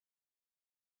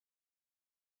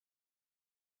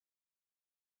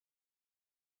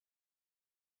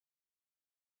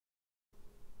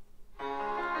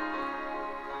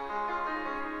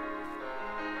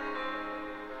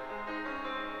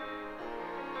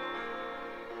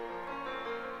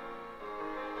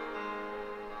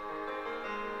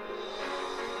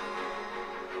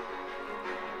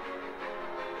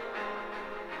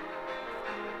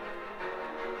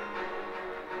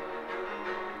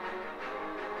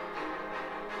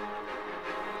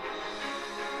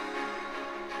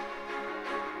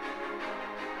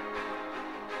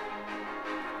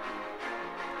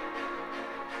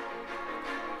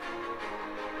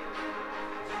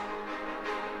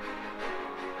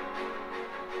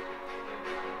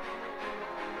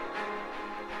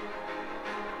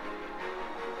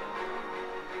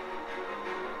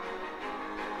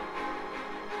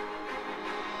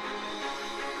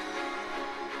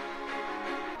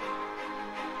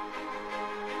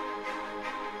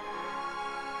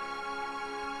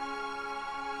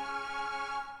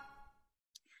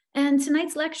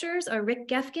tonight's lecturers are Rick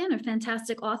Geffken, a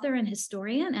fantastic author and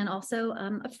historian, and also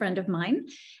a friend of mine,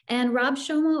 and Rob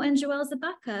Shomo and Joelle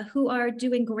Zabotka, who are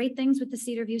doing great things with the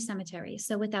Cedar View Cemetery.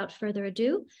 So without further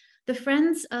ado, the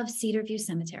Friends of Cedar View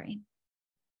Cemetery.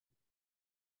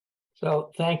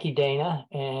 So thank you, Dana.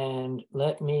 And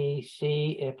let me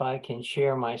see if I can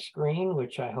share my screen,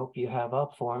 which I hope you have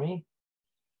up for me.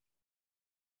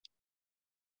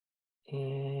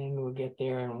 And we'll get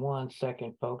there in 1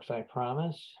 second, folks, I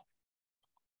promise.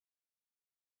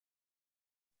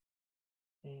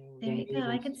 And there you go,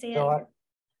 I can see it.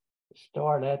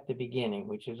 Start at the beginning,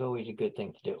 which is always a good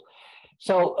thing to do.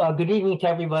 So good evening to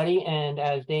everybody. And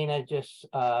as Dana just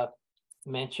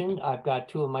mentioned, I've got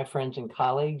two of my friends and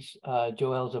colleagues,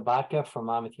 Joelle Zabotka from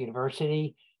Monmouth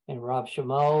University and Rob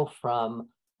Shomo from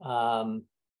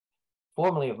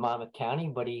formerly of Monmouth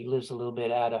County, but he lives a little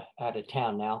bit out of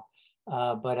town now.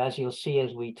 But as you'll see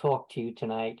as we talk to you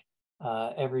tonight,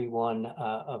 every one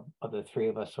of the three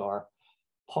of us are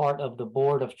part of the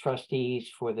Board of Trustees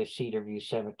for the Cedar View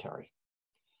Cemetery.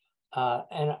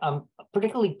 And I'm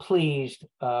particularly pleased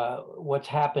what's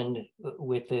happened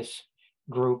with this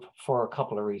group for a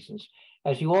couple of reasons.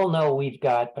 As you all know, we've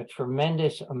got a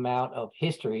tremendous amount of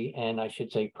history, and I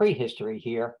should say prehistory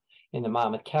here in the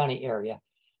Monmouth County area.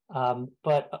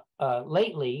 But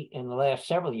lately, in the last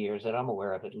several years that I'm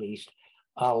aware of at least,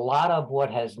 a lot of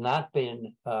what has not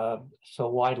been so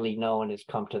widely known has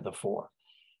come to the fore.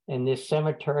 And this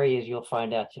cemetery, as you'll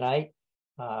find out tonight,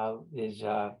 is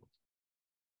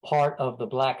part of the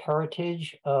Black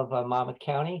heritage of Monmouth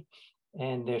County.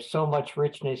 And there's so much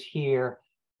richness here,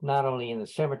 not only in the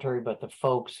cemetery, but the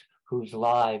folks whose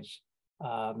lives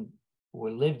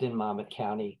were lived in Monmouth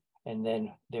County, and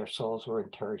then their souls were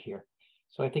interred here.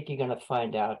 So I think you're going to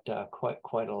find out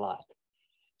quite a lot.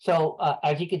 So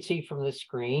as you can see from the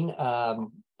screen,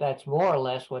 that's more or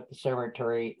less what the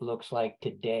cemetery looks like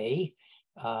today.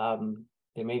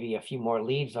 There may be a few more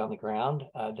leaves on the ground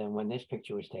than when this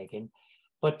picture was taken.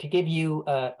 But to give you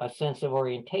a sense of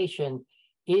orientation,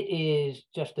 it is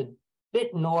just a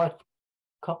bit north,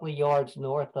 a couple of yards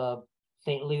north of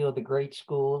St. Leo the Great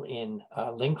School in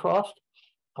Lincroft,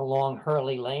 along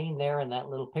Hurley Lane there in that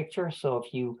little picture. So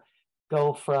if you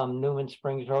go from Newman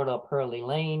Springs Road up Hurley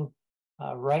Lane,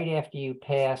 right after you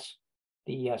pass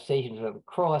the Stations of the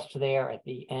Cross there at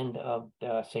the end of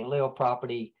the St. Leo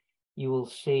property, you will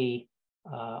see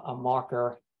a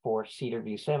marker for Cedar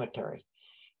View Cemetery.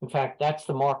 In fact, that's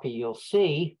the marker you'll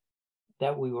see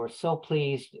that we were so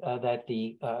pleased that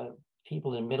the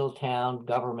people in Middletown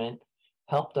government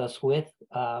helped us with.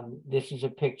 This is a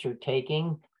picture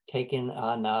taken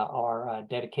on our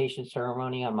dedication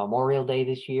ceremony on Memorial Day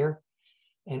this year.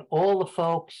 And all the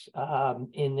folks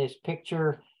in this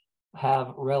picture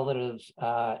have relatives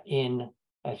in,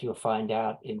 as you'll find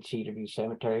out, in Cedar View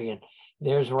Cemetery. And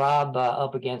there's Rob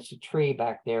up against a tree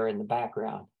back there in the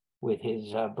background with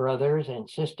his brothers and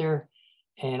sister,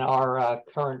 and our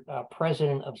current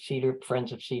president of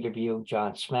Friends of Cedar View,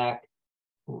 John Smack,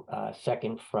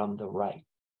 second from the right.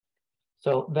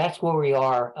 So that's where we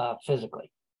are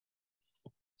physically.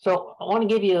 So I want to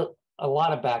give you a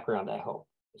lot of background, I hope.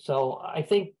 So I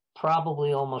think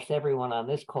probably almost everyone on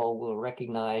this call will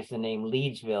recognize the name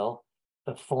Leedsville,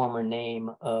 the former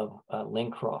name of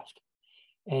Lincroft.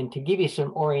 And to give you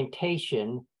some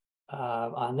orientation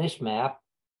on this map,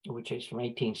 which is from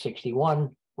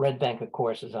 1861, Red Bank, of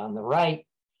course, is on the right.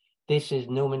 This is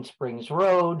Newman Springs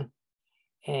Road,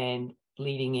 and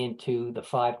leading into the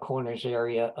Five Corners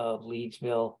area of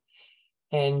Leedsville.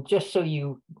 And just so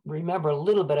you remember a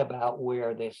little bit about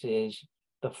where this is,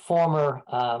 the former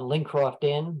Lincroft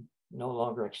Inn, no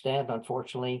longer extant,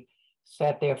 unfortunately,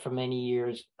 sat there for many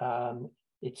years.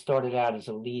 It started out as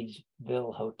a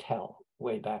Leedsville hotel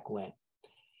way back when.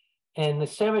 And the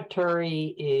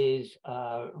cemetery is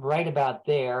right about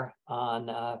there on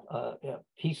a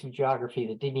piece of geography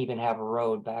that didn't even have a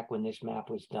road back when this map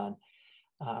was done.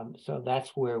 So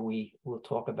that's where we will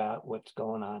talk about what's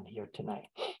going on here tonight.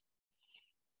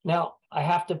 Now, I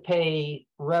have to pay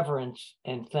reverence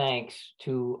and thanks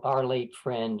to our late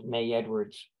friend, May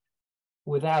Edwards,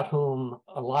 without whom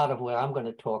a lot of what I'm going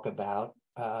to talk about,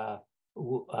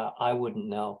 I wouldn't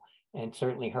know. And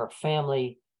certainly her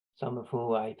family, some of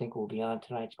whom I think will be on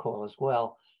tonight's call as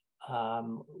well,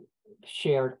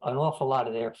 shared an awful lot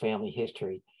of their family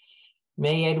history.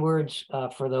 May Edwards,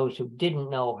 for those who didn't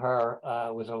know her,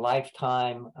 was a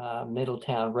lifetime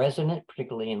Middletown resident,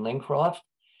 particularly in Lincroft,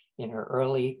 in her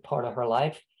early part of her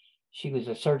life. She was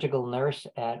a surgical nurse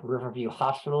at Riverview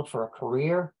Hospital for a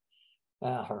career.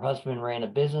 Her husband ran a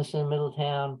business in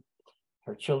Middletown.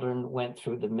 Her children went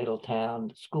through the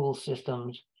Middletown school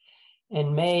systems.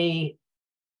 And May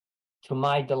to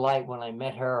my delight, when I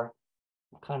met her,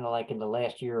 kind of like in the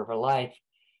last year of her life,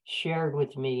 shared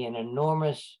with me an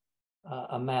enormous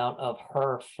amount of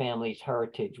her family's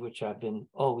heritage, which I've been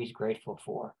always grateful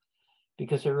for,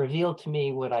 because it revealed to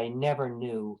me what I never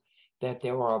knew, that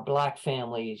there are Black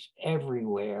families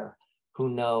everywhere who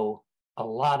know a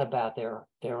lot about their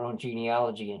own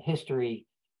genealogy and history,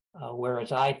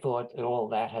 whereas I thought that all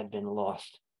that had been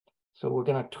lost. So we're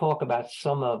going to talk about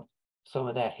some of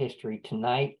that history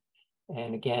tonight.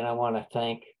 And again, I want to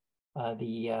thank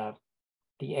the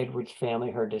Edwards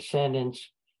family, her descendants,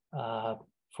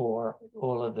 for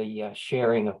all of the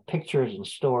sharing of pictures and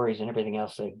stories and everything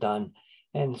else they've done.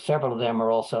 And several of them are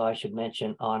also, I should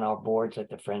mention, on our boards at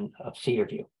the Friends of Cedar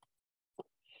View.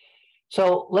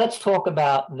 So let's talk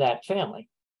about that family.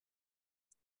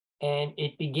 And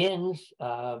it begins,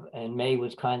 and May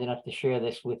was kind enough to share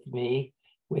this with me,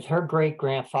 with her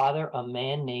great-grandfather, a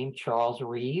man named Charles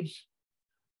Reeves,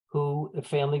 who the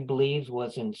family believes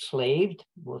was enslaved.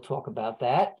 We'll talk about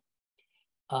that.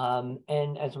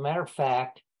 And as a matter of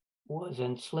fact, was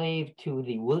enslaved to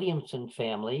the Williamson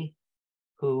family,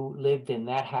 who lived in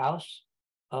that house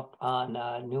up on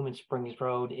Newman Springs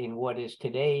Road in what is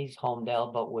today's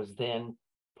Homedale, but was then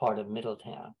part of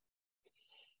Middletown.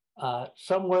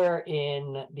 Somewhere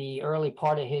in the early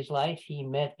part of his life, he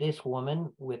met this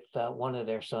woman with one of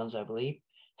their sons, I believe,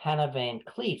 Hannah Van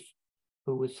Cleef,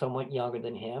 who was somewhat younger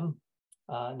than him.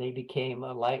 They became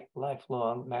a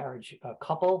lifelong marriage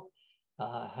couple,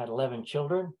 had 11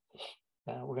 children.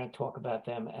 We're going to talk about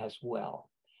them as well.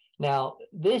 Now,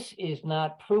 this is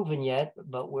not proven yet,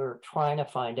 but we're trying to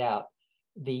find out.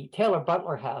 The Taylor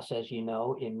Butler House, as you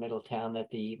know, in Middletown,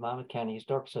 that the Monmouth County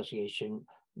Historic Association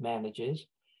manages,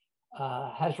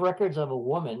 has records of a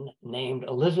woman named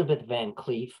Elizabeth Van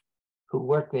Cleef, who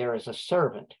worked there as a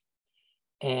servant.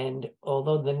 And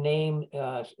although the name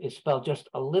is spelled just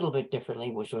a little bit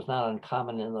differently, which was not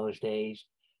uncommon in those days,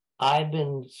 I've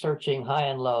been searching high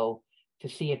and low to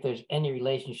see if there's any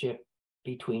relationship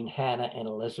between Hannah and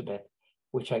Elizabeth,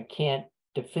 which I can't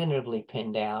definitively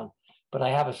pin down, but I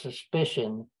have a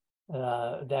suspicion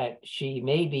that she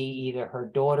may be either her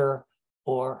daughter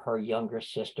or her younger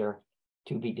sister,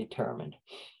 to be determined.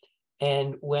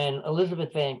 And when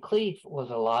Elizabeth Van Cleef was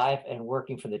alive and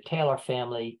working for the Taylor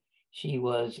family, she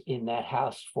was in that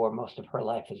house for most of her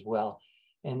life as well.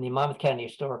 And the Monmouth County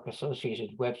Historic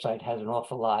Association's website has an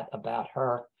awful lot about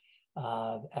her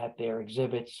at their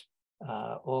exhibits,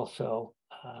 also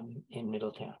in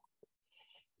Middletown.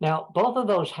 Now, both of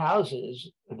those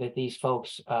houses that these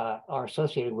folks are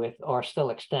associated with are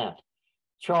still extant.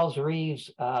 Charles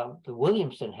Reeves, the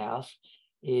Williamson house,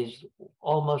 is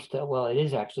almost, well, it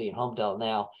is actually in Homedale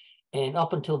now, and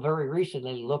up until very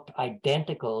recently looked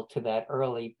identical to that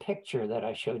early picture that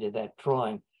I showed you, that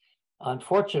drawing.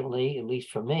 Unfortunately, at least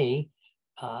for me,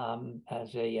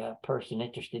 as a person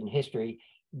interested in history,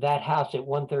 that house at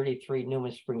 133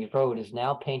 Newman Springs Road is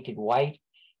now painted white,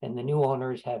 and the new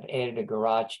owners have added a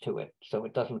garage to it, so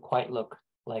it doesn't quite look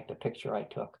like the picture I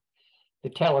took. The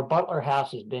Taylor Butler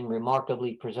house has been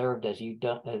remarkably preserved, as you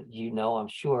know, I'm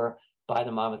sure, by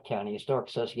the Monmouth County Historic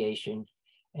Association,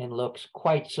 and looks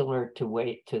quite similar to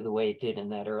the way it did in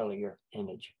that earlier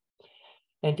image.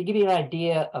 And to give you an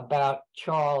idea about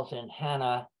Charles and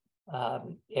Hannah,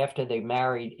 after they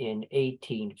married in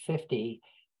 1850,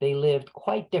 they lived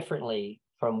quite differently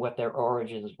from what their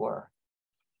origins were.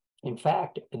 In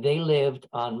fact, they lived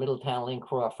on Middletown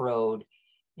Lincroft Road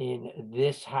in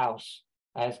this house,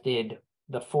 as did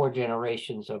the 4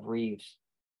 generations of Reeves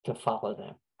to follow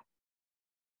them.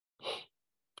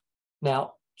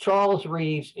 Now, Charles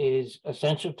Reeves is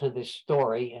essential to this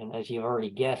story, and as you've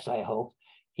already guessed, I hope,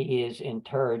 he is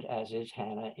interred, as is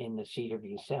Hannah, in the Cedar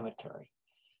View Cemetery.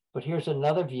 But here's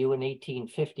another view, an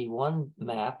 1851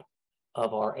 map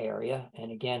of our area.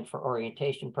 And again, for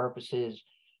orientation purposes,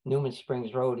 Newman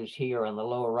Springs Road is here on the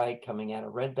lower right, coming out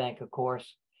of Red Bank, of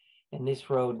course. And this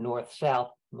road,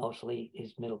 north-south, mostly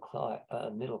is Middletown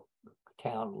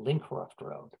Lincroft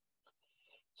Road.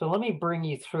 So let me bring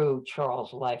you through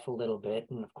Charles' life a little bit,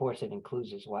 and of course it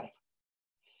includes his wife.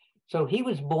 So he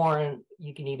was born,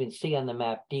 you can even see on the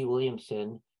map, D.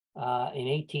 Williamson, in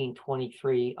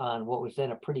 1823 on what was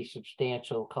then a pretty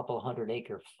substantial couple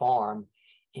 100-acre farm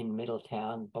in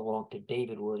Middletown, belonged to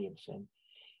David Williamson.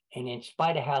 And in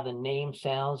spite of how the name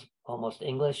sounds almost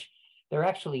English, they're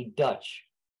actually Dutch,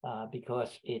 because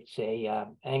it's a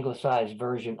anglicized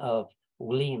version of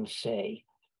Williamsay,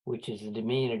 which is the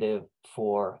diminutive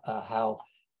for how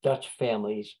Dutch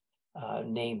families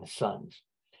name sons.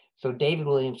 So David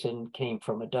Williamson came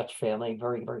from a Dutch family,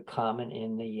 very, very common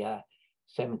in the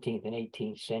 17th and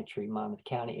 18th century Monmouth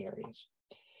County areas.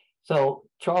 So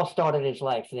Charles started his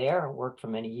life there, worked for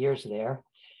many years there.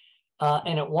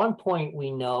 And at one point,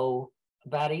 we know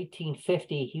about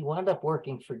 1850, he wound up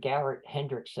working for Garrett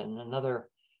Hendrickson, another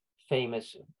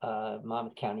famous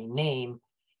Monmouth County name.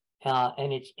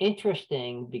 And it's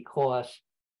interesting because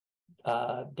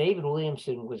David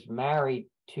Williamson was married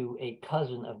to a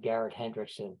cousin of Garrett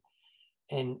Hendrickson.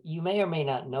 And you may or may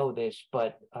not know this,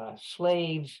 but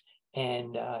slaves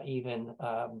and even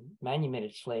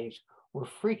manumitted slaves were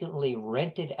frequently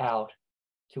rented out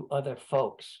to other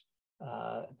folks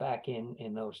back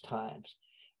in those times.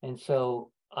 And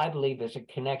so I believe there's a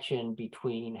connection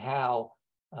between how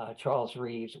Charles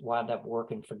Reeves wound up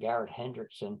working for Garrett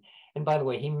Hendrickson. And by the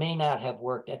way, he may not have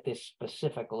worked at this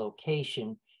specific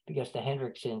location because the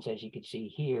Hendricksons, as you can see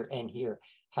here and here,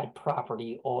 had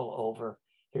property all over.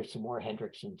 There's some more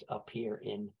Hendricksons up here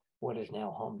in what is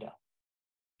now Homedale.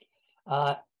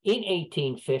 In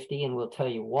 1850, and we'll tell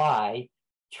you why,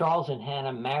 Charles and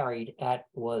Hannah married at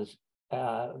was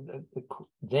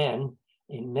then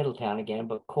in Middletown again,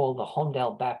 but called the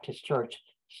Homedale Baptist Church,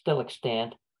 still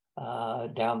extant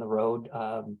down the road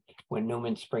when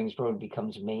Newman Springs Road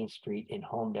becomes Main Street in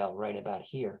Homedale, right about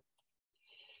here.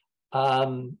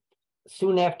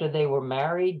 Soon after they were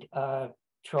married,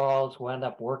 Charles wound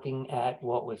up working at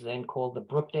what was then called the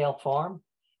Brookdale Farm,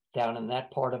 down in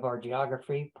that part of our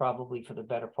geography, probably for the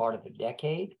better part of a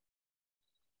decade.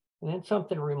 And then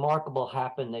something remarkable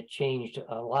happened that changed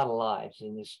a lot of lives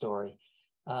in this story.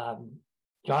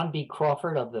 John B.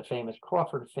 Crawford of the famous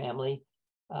Crawford family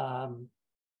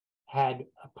had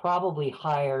probably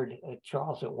hired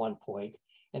Charles at one point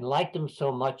and liked him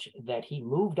so much that he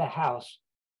moved a house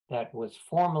that was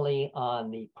formerly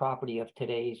on the property of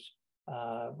today's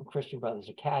Christian Brothers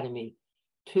Academy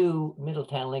to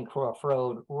Middletown Lincroft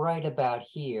Road, right about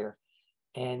here.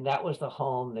 And that was the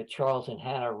home that Charles and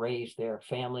Hannah raised their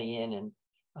family in. And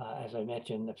as I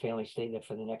mentioned, the family stayed there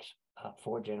for the next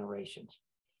 4 generations.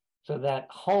 So that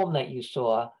home that you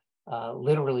saw,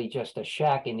 literally just a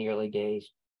shack in the early days,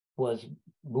 was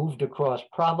moved across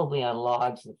probably on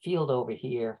logs, the field over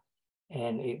here,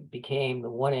 and it became the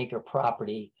 1-acre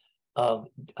property of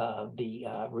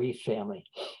the Reeves family.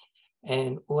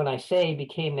 And when I say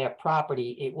became their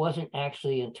property, it wasn't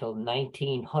actually until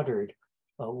 1900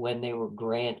 when they were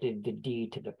granted the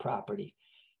deed to the property.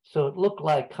 So it looked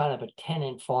like kind of a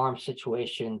tenant farm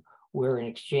situation where in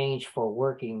exchange for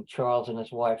working, Charles and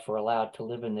his wife were allowed to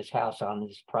live in this house on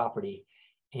this property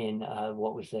in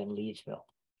what was then Leedsville.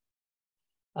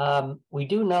 We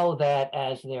do know that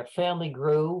as their family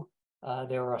grew,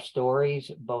 there are stories,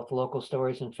 both local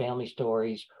stories and family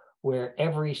stories, where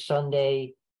every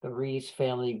Sunday the Reeves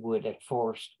family would at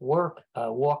first walk,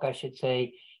 I should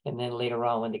say, and then later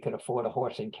on when they could afford a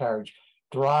horse and carriage,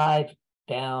 drive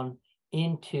down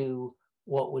into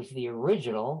what was the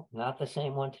original, not the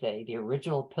same one today, the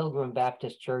original Pilgrim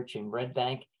Baptist Church in Red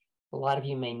Bank. A lot of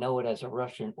you may know it as a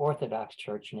Russian Orthodox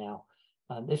church now.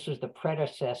 This was the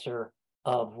predecessor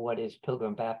of what is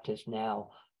Pilgrim Baptist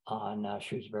now on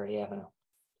Shrewsbury Avenue.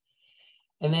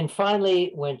 And then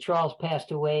finally, when Charles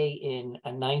passed away in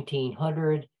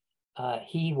 1900,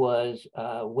 he was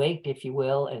waked, if you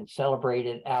will, and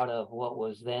celebrated out of what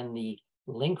was then the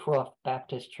Lincroft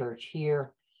Baptist Church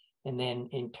here, and then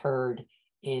interred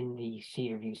in the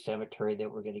Cedar View Cemetery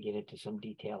that we're going to get into some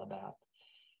detail about.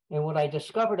 And what I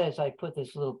discovered as I put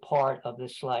this little part of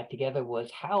this slide together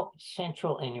was how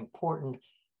central and important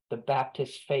the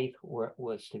Baptist faith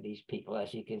was to these people.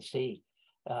 As you can see,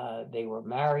 they were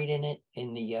married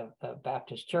in the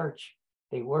Baptist church.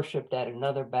 They worshiped at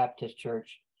another Baptist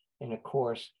church. And of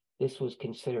course, this was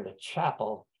considered a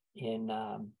chapel in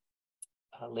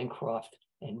Lincroft,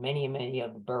 and many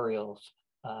of the burials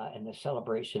and the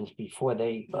celebrations before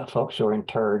they folks were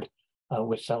interred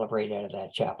were celebrated out of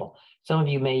that chapel. Some of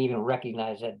you may even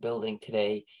recognize that building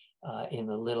today in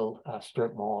the little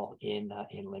strip mall in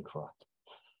Lincroft.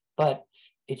 But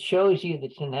it shows you the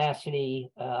tenacity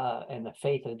and the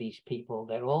faith of these people,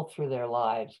 that all through their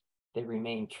lives, they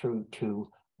remained true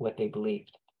to what they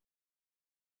believed.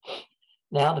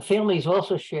 Now, the families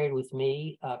also shared with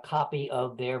me a copy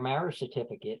of their marriage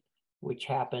certificate, which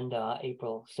happened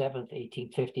April 7th,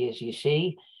 1850, as you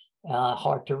see.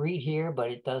 Hard to read here,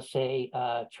 but it does say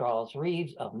Charles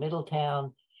Reeves of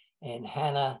Middletown and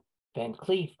Hannah Van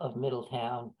Cleef of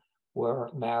Middletown were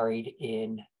married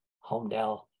in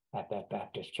Homedale at that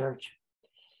Baptist church.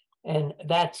 And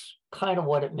that's kind of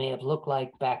what it may have looked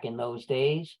like back in those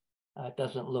days. It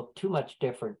doesn't look too much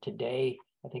different today.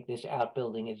 I think this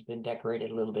outbuilding has been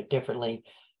decorated a little bit differently,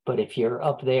 but if you're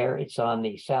up there, it's on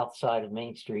the south side of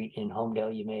Main Street in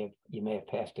Homedale. You may have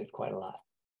passed it quite a lot.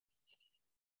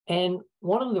 And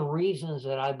one of the reasons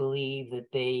that I believe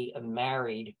that they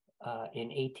married in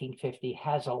 1850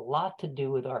 has a lot to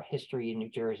do with our history in New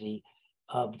Jersey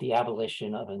of the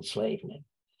abolition of enslavement.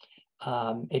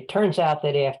 It turns out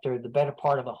that after the better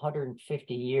part of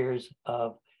 150 years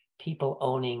of people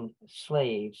owning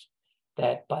slaves,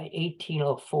 that by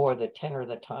 1804, the tenor of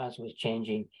the times was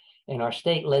changing, and our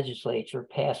state legislature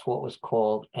passed what was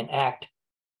called an act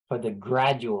for the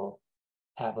gradual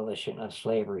abolition of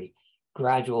slavery,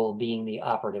 gradual being the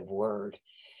operative word.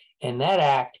 And that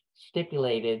act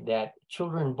stipulated that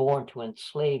children born to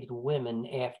enslaved women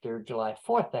after July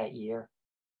 4th that year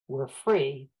were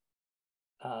free,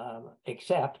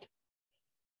 except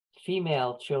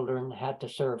female children had to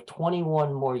serve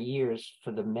 21 more years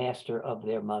for the master of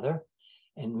their mother,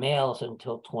 and males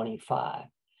until 25.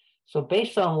 So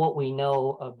based on what we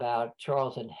know about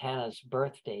Charles and Hannah's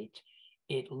birth dates,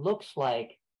 it looks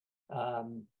like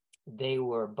they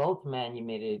were both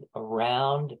manumitted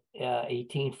around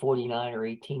 1849 or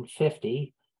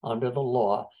 1850 under the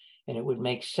law, and it would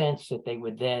make sense that they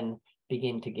would then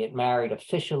begin to get married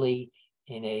officially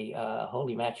in a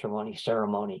holy matrimony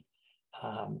ceremony,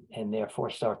 and therefore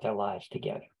start their lives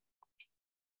together.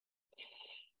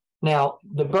 Now,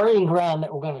 the burying ground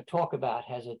that we're going to talk about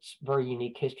has its very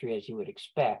unique history, as you would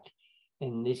expect.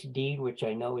 And this deed, which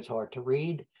I know is hard to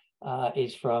read,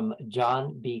 is from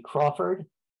John B. Crawford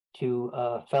to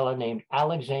a fellow named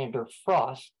Alexander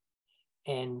Frost,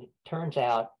 and turns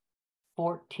out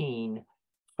 14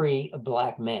 free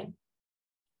Black men.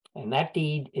 And that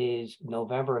deed is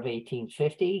November of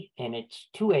 1850, and it's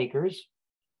 2 acres.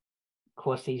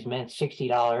 Cost these men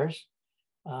 $60.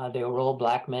 They were all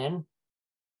Black men.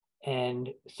 And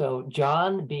so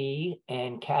John B.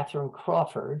 and Catherine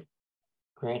Crawford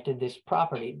granted this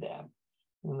property to them.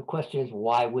 And the question is,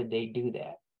 why would they do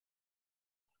that?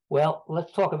 Well,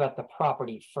 let's talk about the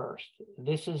property first.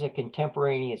 This is a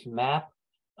contemporaneous map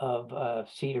of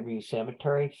Cedar View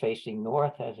Cemetery facing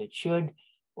north, as it should.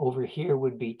 Over here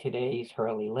would be today's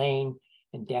Hurley Lane,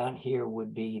 and down here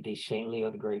would be the St.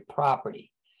 Leo the Great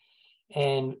property.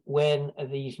 And when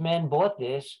these men bought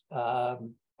this,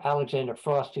 Alexander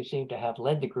Frost, who seemed to have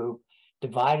led the group,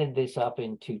 divided this up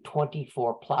into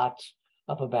 24 plots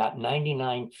of about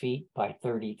 99 feet by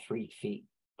 33 feet,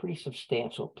 pretty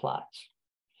substantial plots.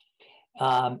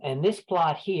 And this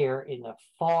plot here in the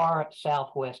far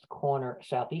southwest corner,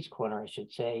 southeast corner, I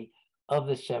should say, of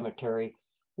the cemetery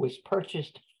was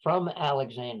purchased from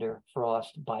Alexander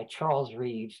Frost by Charles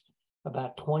Reeves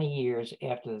about 20 years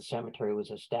after the cemetery was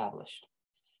established.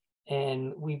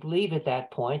 And we believe at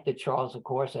that point that Charles, of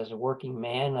course, as a working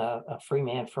man, a free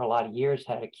man for a lot of years,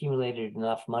 had accumulated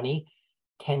enough money.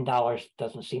 $10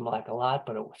 doesn't seem like a lot,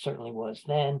 but it certainly was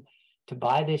then, to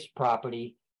buy this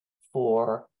property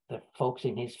for the folks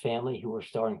in his family who were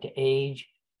starting to age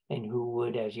and who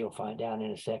would, as you'll find out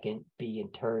in a second, be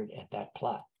interred at that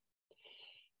plot.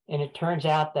 And it turns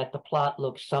out that the plot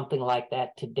looks something like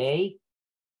that today,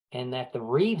 and that the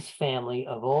Reeves family,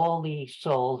 of all the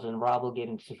souls, and Rob will get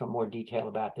into some more detail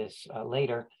about this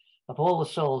later, of all the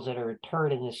souls that are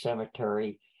interred in this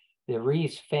cemetery, the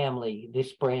Reeves family,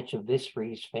 this branch of this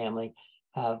Reeves family,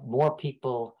 have more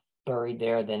people buried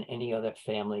there than any other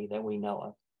family that we know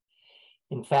of.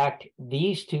 In fact,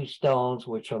 these 2 stones,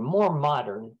 which are more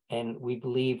modern, and we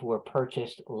believe were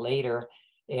purchased later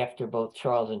after both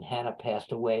Charles and Hannah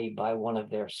passed away by one of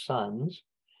their sons,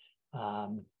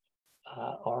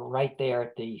 are right there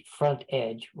at the front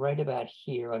edge, right about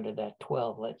here under that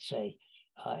 12, let's say,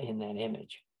 in that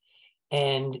image.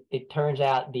 And it turns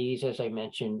out these, as I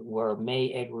mentioned, were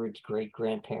May Edwards'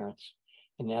 great-grandparents.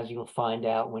 And as you'll find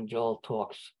out when Joel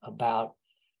talks about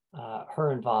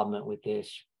her involvement with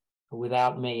this,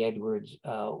 without May Edwards,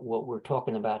 what we're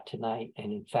talking about tonight,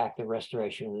 and in fact, the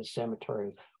restoration of the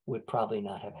cemetery, would probably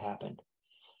not have happened.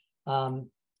 And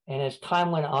as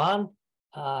time went on,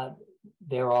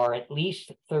 there are at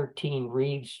least 13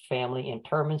 Reeves family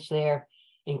interments there,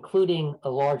 including a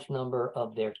large number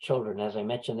of their children. As I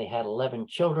mentioned, they had 11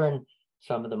 children.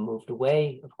 Some of them moved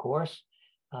away, of course,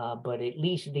 but at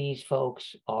least these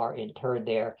folks are interred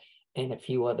there, and a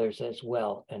few others as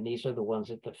well. And these are the ones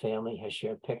that the family has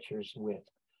shared pictures with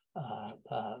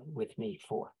me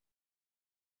for.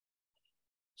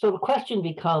 So the question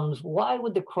becomes, why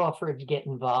would the Crawfords get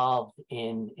involved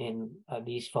in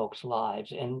these folks'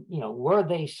 lives? And, were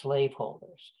they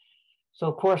slaveholders? So,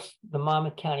 of course, the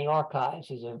Monmouth County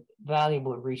Archives is a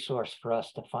valuable resource for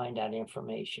us to find out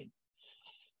information.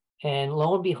 And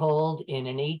lo and behold, in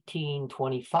an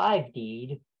 1825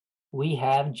 deed, we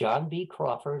have John B.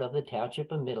 Crawford of the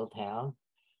Township of Middletown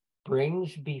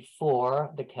brings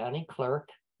before the county clerk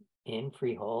in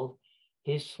Freehold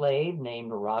his slave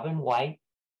named Robin White,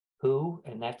 who,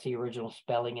 and that's the original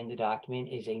spelling in the document,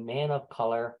 is a man of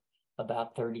color,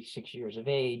 about 36 years of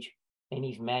age, and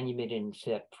he's manumitted and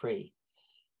set free.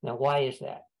 Now, why is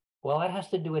that? Well, it has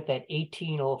to do with that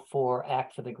 1804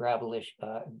 Act for the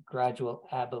Gradual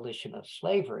Abolition of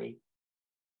Slavery,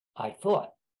 I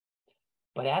thought.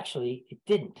 But actually, it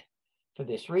didn't, for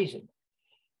this reason.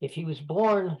 If he was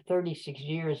born 36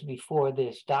 years before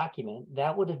this document,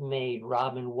 that would have made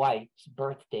Robin White's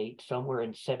birth date somewhere in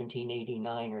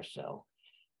 1789 or so.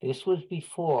 This was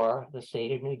before the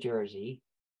state of New Jersey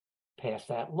passed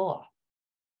that law.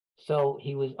 So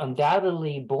he was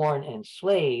undoubtedly born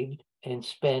enslaved and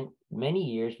spent many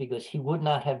years, because he would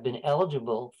not have been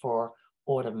eligible for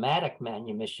automatic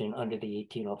manumission under the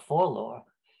 1804 law.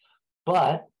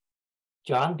 But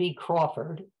John B.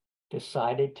 Crawford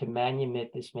decided to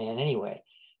manumit this man anyway.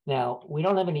 Now, we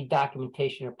don't have any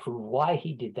documentation to prove why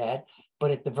he did that, but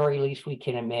at the very least, we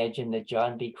can imagine that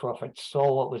John B. Crawford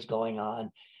saw what was going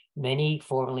on. Many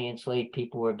formerly enslaved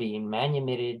people were being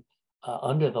manumitted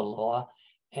under the law,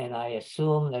 and I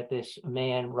assume that this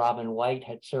man, Robin White,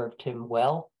 had served him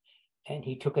well, and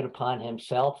he took it upon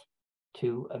himself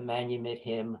to manumit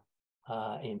him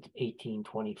in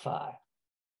 1825.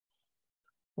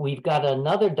 We've got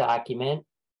another document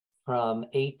from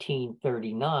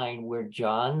 1839 where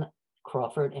John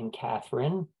Crawford and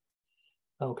Catherine,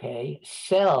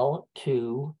 sell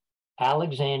to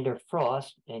Alexander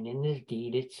Frost, and in this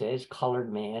deed it says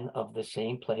colored man of the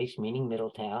same place, meaning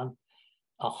Middletown,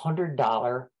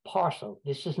 $100 parcel.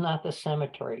 This is not the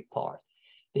cemetery part.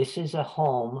 This is a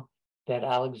home that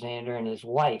Alexander and his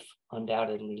wife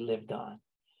undoubtedly lived on.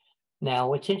 Now,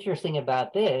 what's interesting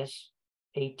about this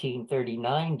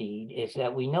 1839 deed is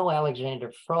that we know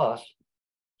Alexander Frost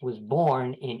was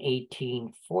born in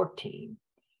 1814.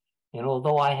 And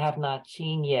although I have not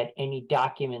seen yet any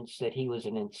documents that he was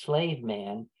an enslaved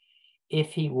man,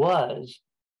 if he was,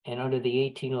 and under the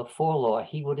 1804 law,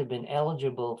 he would have been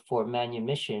eligible for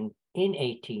manumission in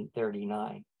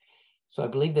 1839. So I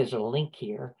believe there's a link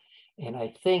here. And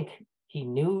I think he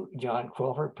knew John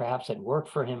Crawford, perhaps had worked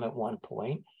for him at one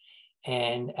point,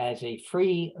 and as a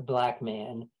free Black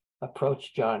man,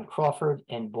 approached John Crawford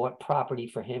and bought property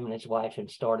for him and his wife and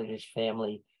started his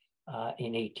family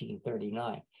in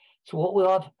 1839. So what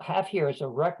we'll have here is a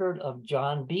record of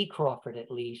John B. Crawford,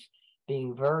 at least,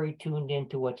 being very tuned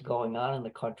into what's going on in the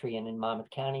country and in Monmouth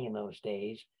County in those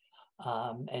days,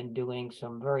 and doing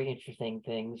some very interesting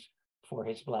things for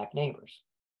his Black neighbors.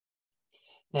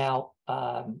 Now,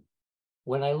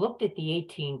 when I looked at the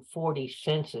 1840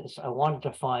 census, I wanted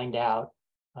to find out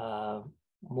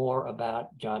more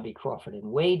about John B. Crawford. And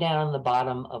way down the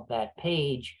bottom of that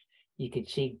page, you could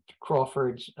see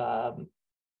Crawford's,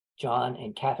 John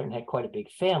and Catherine had quite a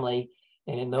big family.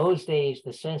 And in those days,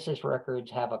 the census records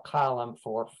have a column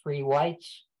for free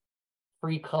whites,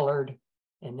 free colored,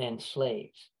 and then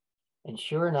slaves. And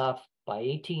sure enough, by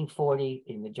 1840,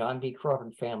 in the John B.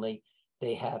 Crawford family,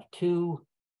 they have two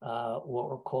what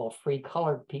were called free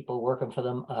colored people working for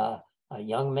them, a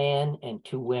young man and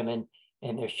two women,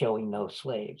 and they're showing no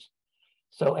slaves.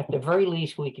 So at the very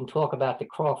least, we can talk about the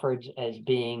Crawfords as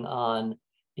being on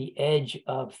the edge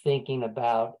of thinking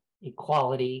about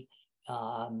equality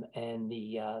and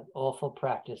the awful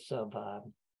practice of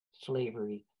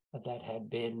slavery that had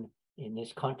been in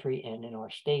this country and in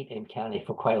our state and county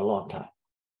for quite a long time.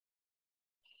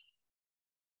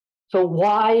 So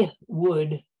why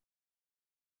would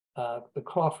the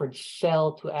Crawfords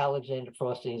sell to Alexander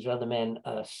Frost and his other men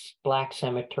a Black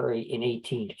cemetery in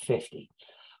 1850?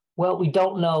 Well, we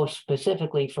don't know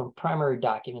specifically from primary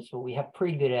documents, but we have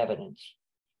pretty good evidence.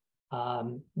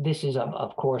 This is,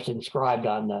 of course, inscribed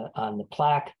on the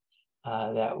plaque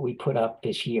that we put up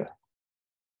this year.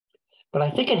 But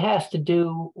I think it has to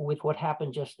do with what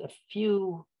happened just a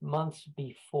few months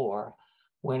before,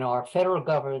 when our federal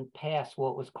government passed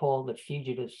what was called the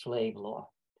Fugitive Slave Law.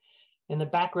 And the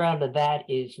background of that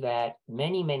is that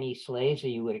many, many slaves that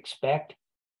you would expect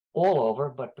all over,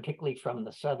 but particularly from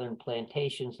the southern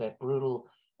plantations, that brutal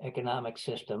economic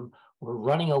system, were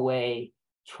running away,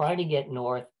 trying to get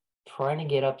north, trying to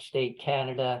get upstate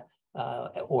Canada,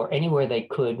 or anywhere they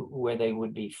could where they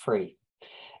would be free.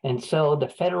 And so the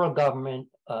federal government,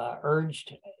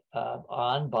 urged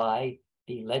on by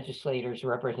the legislators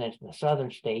representing the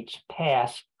southern states,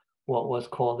 passed what was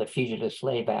called the Fugitive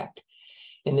Slave Act.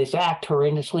 And this act,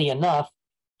 horrendously enough,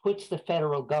 puts the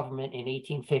federal government in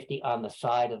 1850 on the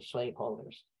side of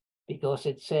slaveholders, because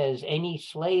it says any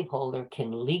slaveholder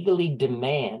can legally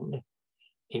demand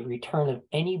a return of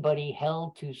anybody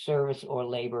held to service or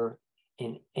labor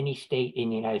in any state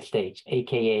in the United States,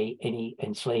 AKA any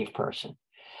enslaved person.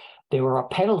 There were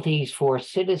penalties for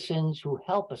citizens who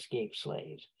help escape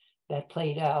slaves. That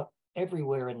played out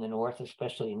everywhere in the North,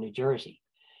 especially in New Jersey.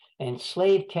 And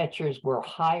slave catchers were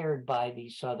hired by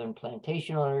these Southern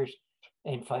plantation owners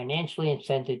and financially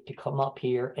incented to come up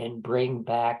here and bring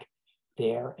back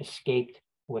their escaped,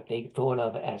 what they thought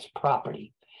of as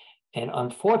property. And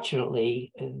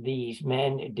unfortunately, these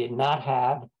men did not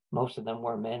have, most of them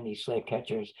were men, these slave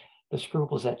catchers, the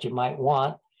scruples that you might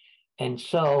want. And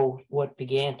so what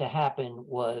began to happen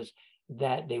was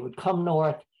that they would come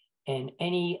north, and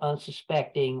any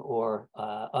unsuspecting or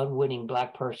unwitting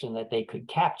Black person that they could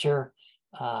capture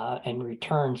and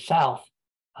return south,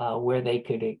 where they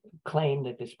could claim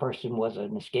that this person was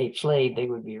an escaped slave, they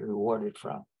would be rewarded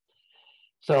from.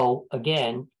 So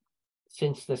again,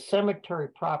 since the cemetery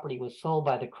property was sold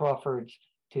by the Crawfords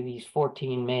to these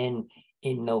 14 men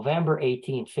in November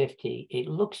 1850, it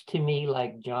looks to me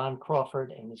like John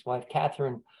Crawford and his wife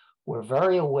Catherine were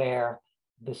very aware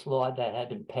of this law that had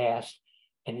been passed.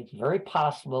 And it's very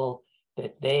possible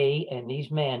that they and these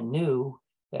men knew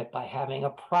that by having a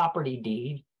property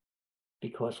deed,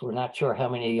 because we're not sure how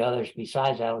many of the others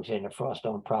besides Alexander Frost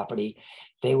owned property,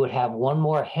 they would have one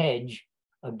more hedge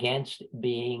against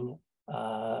being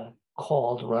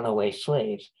called runaway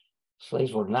slaves.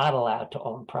 Slaves were not allowed to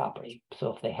own property.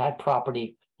 So if they had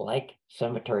property like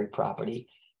cemetery property,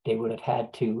 they would have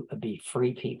had to be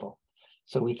free people.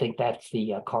 So we think that's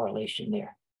the correlation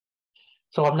there.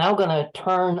 So I'm now going to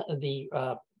turn the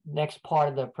next part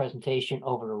of the presentation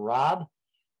over to Rob.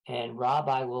 And Rob,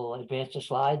 I will advance the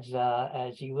slides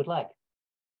as you would like.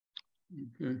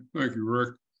 Okay, thank you,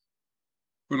 Rick.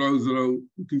 For those who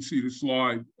can see the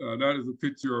slide, that is a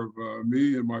picture of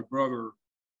me and my brother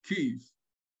Keith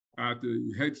at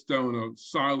the headstone of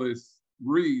Silas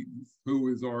Reed,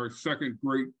 who is our second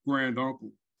great grand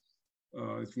uncle.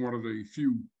 It's one of the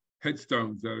few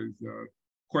headstones that is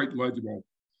quite legible.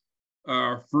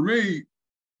 For me,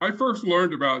 I first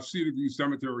learned about Cedar View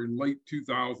Cemetery in late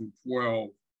 2012.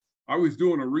 I was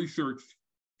doing a research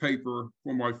paper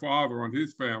for my father on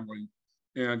his family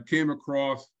and came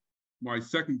across my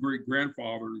second great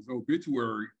grandfather's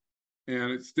obituary, and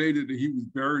it stated that he was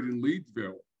buried in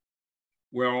Leedsville.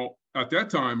 Well, at that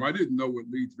time, I didn't know what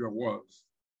Leedsville was.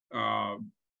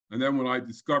 And then when I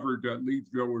discovered that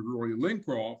Leedsville was really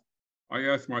Lincroft, I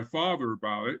asked my father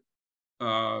about it.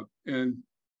 And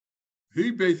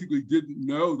he basically didn't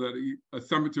know that a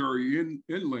cemetery in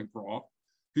Lincroft.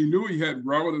 He knew he had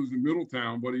relatives in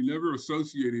Middletown, but he never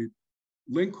associated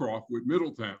Lincroft with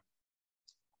Middletown.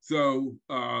 So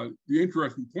the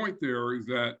interesting point there is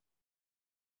that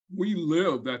we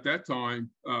lived at that time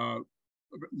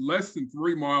less than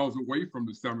 3 miles away from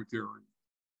the cemetery,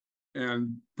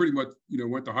 and pretty much,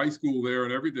 went to high school there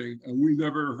and everything. And we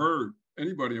never heard,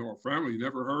 anybody in our family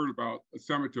never heard about a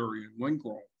cemetery in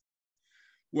Lincroft.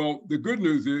 Well, the good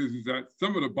news is that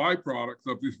some of the byproducts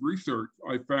of this research,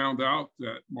 I found out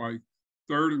that my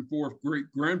third and fourth great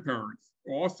grandparents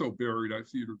also buried at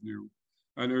Cedar View,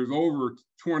 and there's over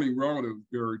 20 relatives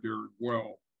buried there as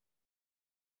well.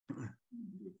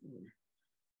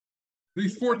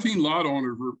 These 14 lot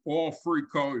owners were all free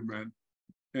colored men,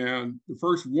 and the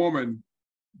first woman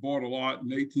bought a lot in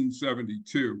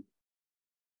 1872.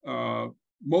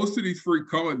 Most of these free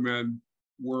colored men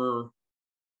were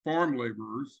farm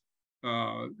laborers.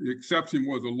 The exception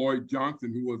was a Lloyd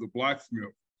Johnson, who was a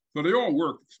blacksmith. So they all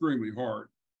worked extremely hard.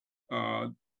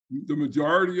 The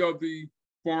majority of the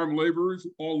farm laborers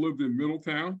all lived in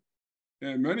Middletown,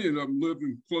 and many of them lived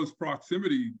in close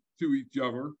proximity to each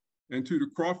other and to the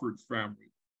Crawfords family.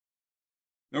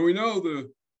 Now we know the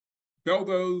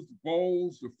Beldos, the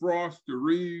Bowles, the Frost, the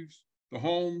Reeves, the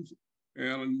Holmes,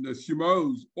 and the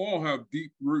Shomos all have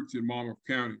deep roots in Monmouth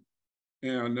County.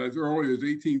 And as early as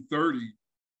 1830,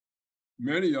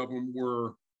 many of them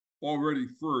were already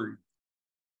free.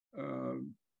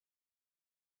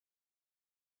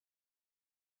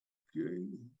 Okay,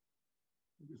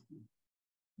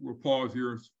 we'll pause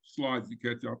here, slides to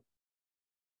catch up.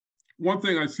 One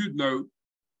thing I should note,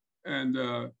 and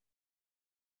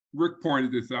Rick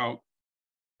pointed this out,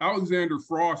 Alexander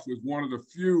Frost was one of the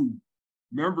few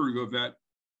members of that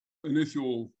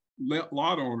initial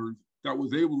lot owners that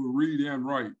was able to read and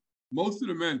write. Most of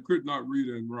the men could not read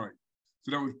and write.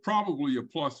 So that was probably a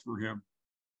plus for him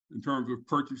in terms of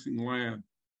purchasing land.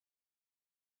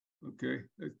 Okay,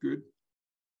 that's good.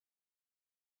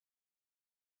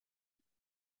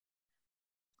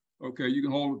 Okay, you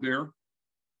can hold it there.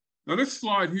 Now this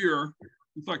slide here,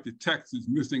 it's like the text is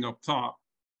missing up top.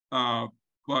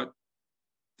 But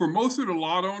for most of the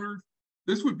lot owners,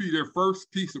 this would be their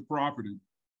first piece of property.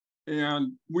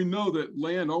 And we know that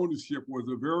land ownership was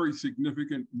a very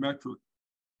significant metric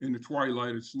in the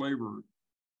twilight of slavery,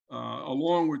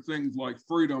 along with things like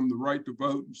freedom, the right to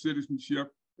vote, and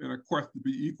citizenship, and a quest to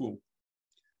be equal.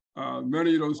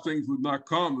 Many of those things would not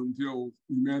come until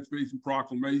the Emancipation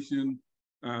Proclamation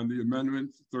and the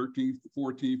amendments, the 13th, the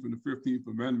 14th, and the 15th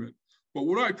Amendment. But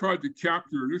what I tried to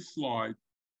capture in this slide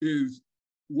is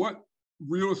what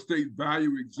real estate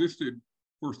value existed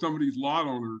for some of these lot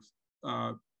owners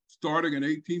starting in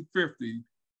 1850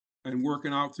 and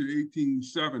working out to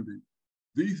 1870.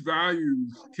 These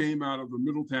values came out of the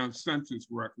Middletown census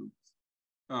records.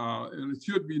 And it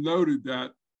should be noted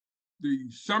that the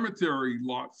cemetery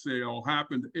lot sale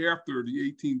happened after the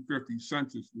 1850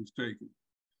 census was taken.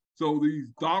 So these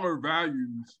dollar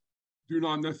values do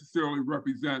not necessarily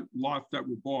represent lots that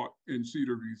were bought in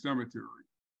Cedar View Cemetery.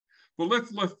 But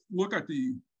let's look at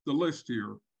the list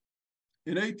here.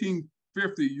 In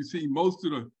 1850, you see most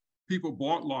of the people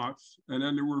bought lots, and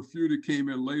then there were a few that came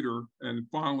in later, and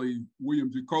finally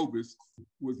William Jacobus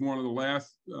was one of the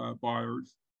last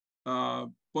buyers.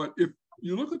 But if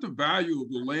you look at the value of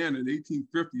the land in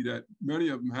 1850 that many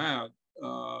of them had,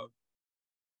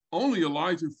 only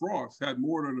Elijah Frost had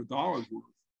more than $1 worth,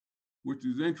 which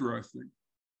is interesting.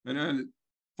 And then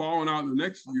following out the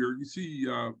next year, you see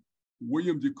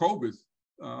William Jacobus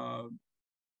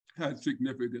had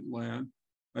significant land.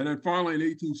 And then finally in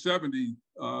 1870,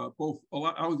 both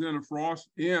Alexander Frost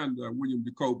and William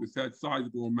Jacobus had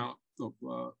sizable amounts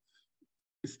of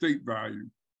estate value.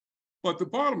 But the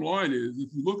bottom line is,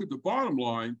 if you look at the bottom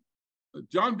line,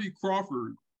 John B.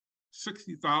 Crawford,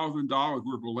 $60,000 worth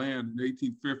of land in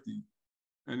 1850.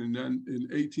 And then in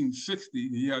 1860,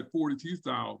 he had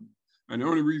 42,000. And the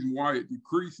only reason why it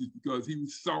decreased is because he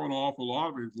was selling off a lot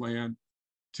of his land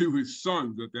to his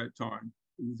sons at that time.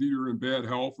 He was either in bad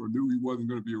health or knew he wasn't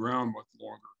going to be around much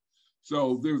longer.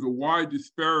 So there's a wide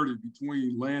disparity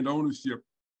between land ownership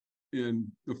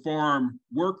in the farm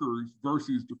workers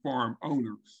versus the farm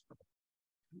owners.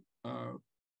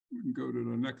 We can go to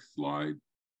the next slide.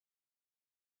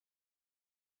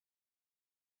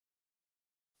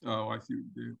 Oh, I see what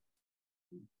you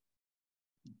did.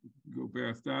 Go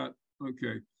past that.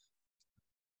 Okay.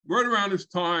 Right around this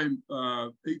time,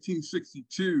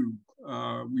 1862,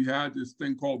 we had this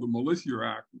thing called the Militia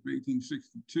Act of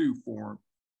 1862 formed.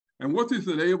 And what this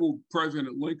enabled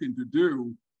President Lincoln to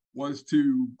do was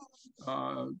to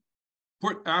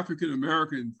put African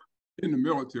Americans in the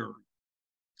military.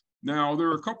 Now, there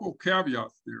are a couple of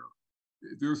caveats there.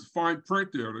 There's fine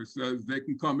print there that says they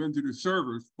can come into the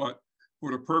service, but for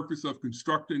the purpose of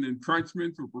constructing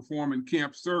entrenchments or performing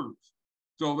camp service.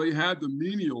 So they had the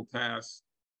menial tasks,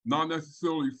 not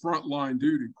necessarily frontline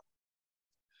duty.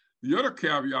 The other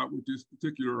caveat with this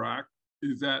particular act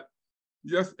is that,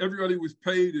 yes, everybody was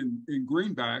paid in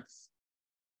greenbacks,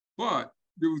 but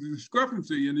there was a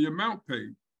discrepancy in the amount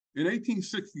paid. In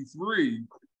 1863,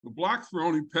 the blacks were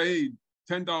only paid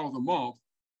 $10 a month,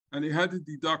 and they had to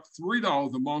deduct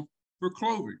 $3 a month for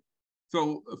clothing.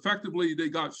 So effectively, they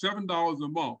got $7 a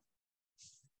month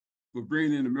for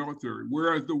being in the military,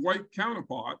 whereas the white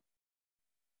counterpart,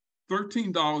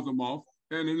 $13 a month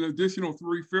and an additional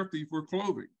 $3.50 for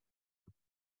clothing.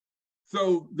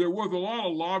 So there was a lot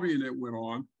of lobbying that went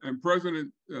on, and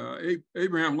President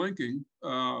Abraham Lincoln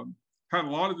had a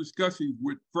lot of discussions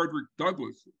with Frederick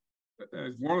Douglass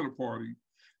as one of the parties,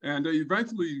 and they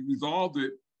eventually resolved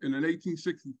it. And in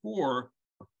 1864,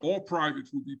 all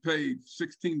privates would be paid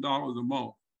 $16 a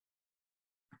month.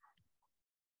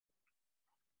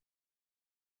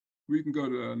 We can go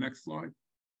to the next slide.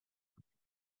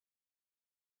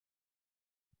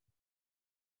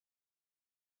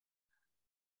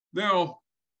 Now,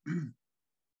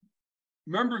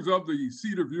 members of the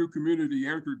Cedar View community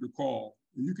answered the call.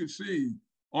 And you can see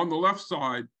on the left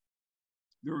side,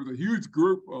 there was a huge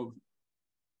group of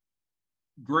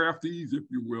draftees, if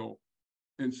you will,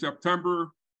 in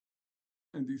September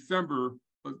and December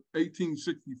of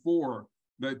 1864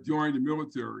 that joined the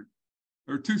military.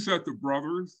 There are two sets of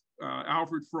brothers,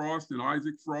 Alfred Frost and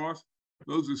Isaac Frost.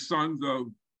 Those are sons of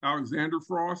Alexander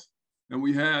Frost. And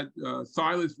we had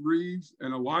Silas Reeves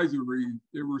and Eliza Reeves.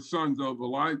 They were sons of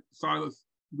Silas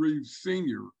Reeves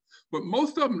Sr. But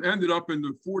most of them ended up in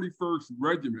the 41st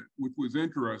Regiment, which was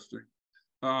interesting.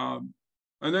 And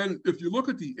then if you look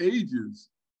at the ages,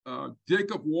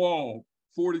 Jacob Wall,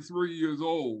 43 years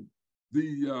old,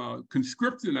 the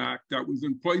Conscription Act that was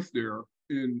in place there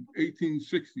in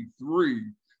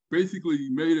 1863 basically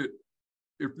made it,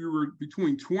 if you were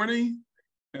between 20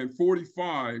 and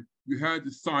 45, you had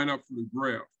to sign up for the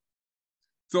draft.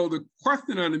 So the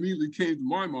question that immediately came to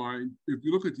my mind, if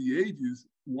you look at the ages,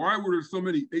 why were there so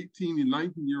many 18 and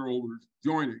 19-year-olds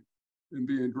joining and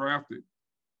being drafted?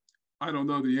 I don't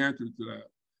know the answer to that.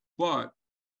 But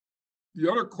the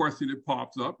other question that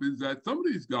pops up is that some of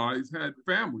these guys had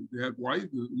families. They had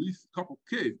wives and at least a couple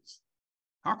kids.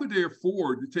 How could they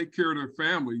afford to take care of their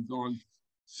families on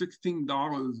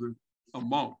 $16 a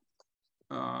month?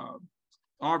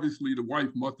 Obviously, the wife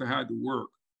must have had to work.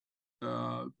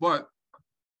 But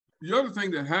the other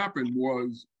thing that happened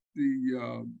was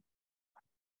the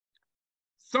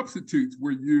substitutes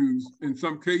were used in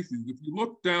some cases. If you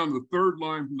look down the third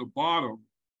line from the bottom,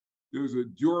 there's a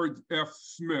George F.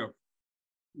 Smith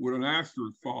with an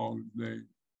asterisk following his name.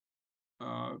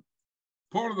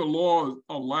 Part of the law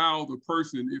allow the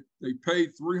person, if they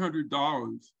paid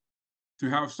 $300, to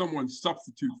have someone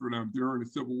substitute for them during the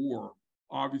Civil War.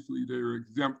 Obviously, they're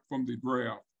exempt from the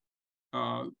draft.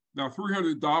 Now,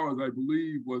 $300, I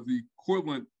believe, was the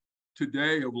equivalent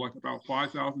today of like about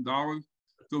 $5,000.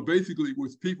 So basically, it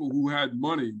was people who had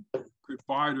money could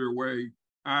buy their way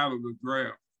out of the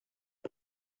draft.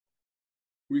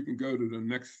 We can go to the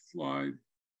next slide.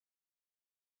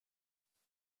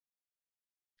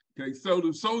 Okay, so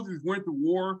the soldiers went to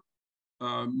war.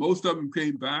 Most of them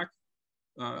came back.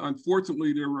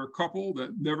 Unfortunately, there were a couple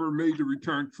that never made the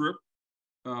return trip.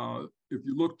 If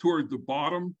you look towards the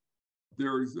bottom,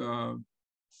 there's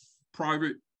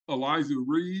Private Eliza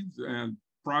Reeves and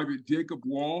Private Jacob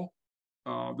Wall.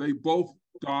 They both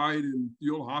died in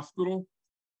field hospital.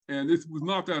 And this was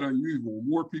not that unusual.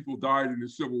 More people died in the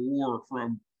Civil War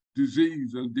from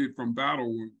disease than did from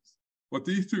battle wounds. But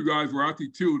these two guys were actually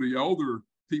two of the elder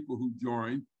people who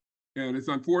joined. And it's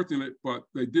unfortunate, but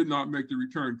they did not make the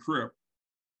return trip.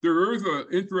 There is an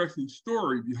interesting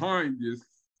story behind this.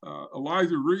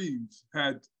 Eliza Reeves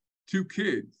had two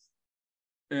kids.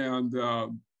 And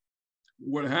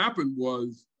what happened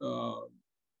was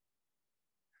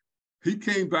he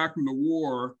came back from the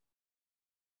war.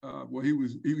 Well,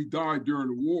 he died during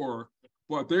the war,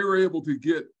 but they were able to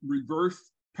get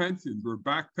reverse pensions or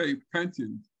back pay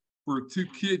pensions for two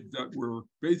kids that were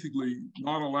basically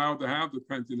not allowed to have the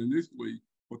pension initially,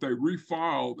 but they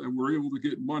refiled and were able to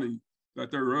get money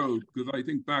that they're owed. Because I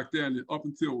think back then, up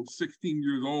until 16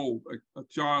 years old, a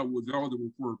child was eligible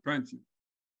for a pension.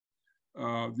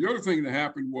 The other thing that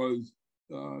happened was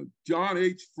John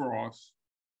H. Frost,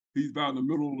 he's about in the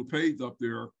middle of the page up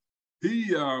there,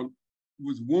 he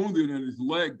was wounded in his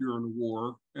leg during the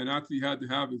war and actually had to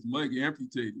have his leg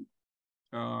amputated.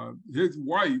 His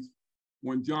wife,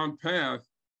 when John passed,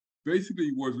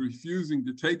 basically was refusing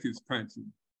to take his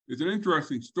pension. It's an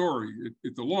interesting story.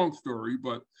 It's a long story,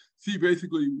 but she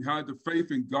basically had the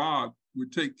faith in God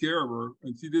would take care of her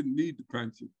and she didn't need the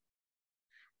pension.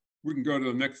 We can go to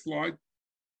the next slide.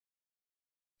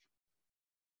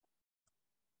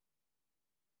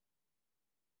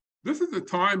 This is a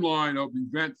timeline of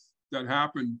events that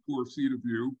happened for Cedar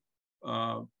View,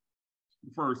 the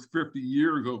first 50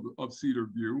 years of Cedar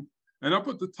View. And up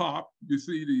at the top, you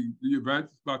see the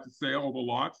events about the sale of the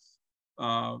lots.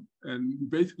 And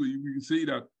basically, you can see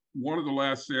that one of the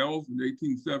last sales in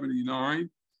 1879,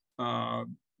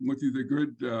 which is a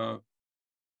good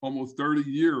almost 30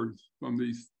 years from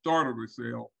the start of the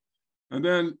sale. And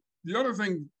then the other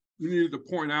thing we needed to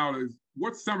point out is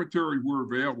what cemeteries were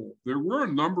available. There were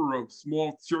a number of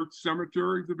small church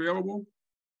cemeteries available,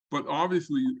 but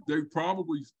obviously they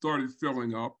probably started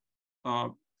filling up.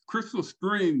 Crystal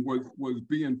Stream was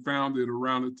being founded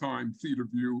around the time Cedar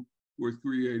View was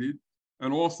created,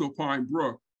 and also Pine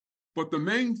Brook. But the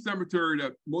main cemetery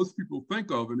that most people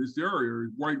think of in this area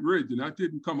is White Ridge, and that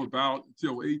didn't come about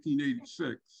until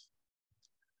 1886.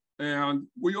 And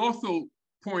we also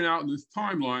point out in this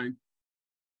timeline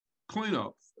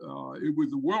cleanups. It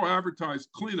was a well-advertised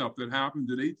cleanup that happened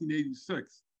in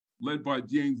 1886, led by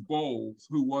James Bowles,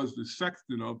 who was the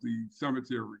sexton of the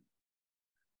cemetery.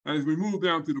 And as we move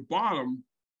down to the bottom,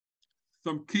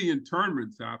 some key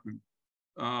interments happened.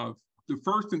 The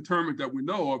first interment that we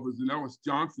know of was in Ellis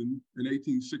Johnson in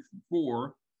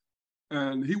 1864,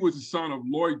 and he was the son of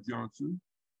Lloyd Johnson.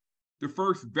 The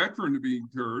first veteran to be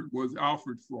interred was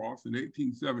Alfred Frost in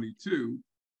 1872.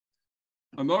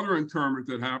 Another interment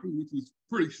that happened, which was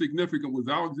pretty significant, was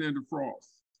Alexander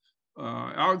Frost.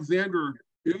 Alexander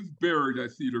is buried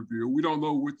at Cedar View. We don't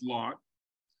know which lot.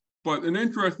 But an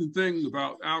interesting thing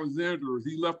about Alexander is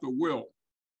he left a will.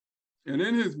 And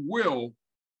in his will,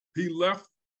 he left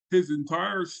his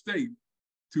entire estate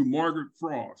to Margaret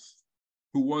Frost,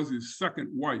 who was his second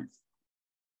wife.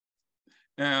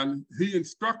 And he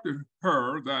instructed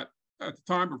her that at the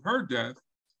time of her death,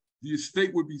 the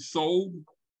estate would be sold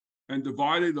and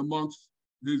divided amongst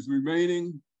his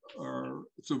remaining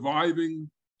surviving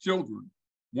children.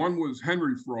 One was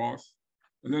Henry Frost,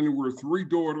 and then there were three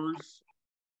daughters,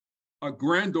 a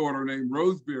granddaughter named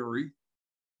Roseberry,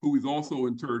 who is also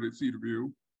interred at Cedar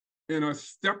View, and a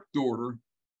stepdaughter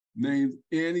named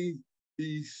Annie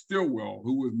E. Stillwell,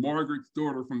 who was Margaret's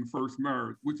daughter from the first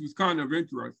marriage, which was kind of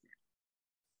interesting.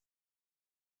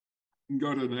 You can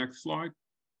go to the next slide.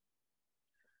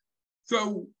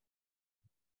 So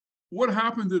what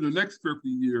happened in the next 50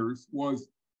 years was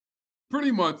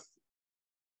pretty much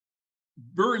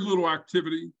very little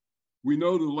activity. We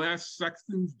know the last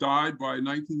sextons died by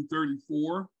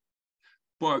 1934.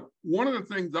 But one of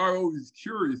the things I always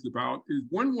curious about is,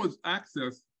 when was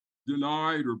access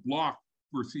denied or blocked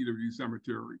for Cedar View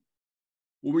Cemetery?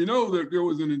 Well, we know that there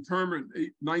was an interment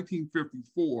in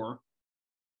 1954,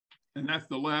 and that's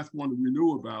the last one we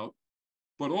knew about.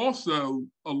 But also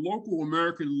a local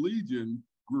American Legion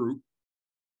group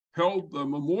held a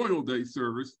Memorial Day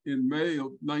service in May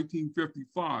of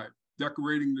 1955,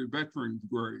 decorating the veterans'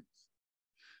 graves.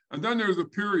 And then there's a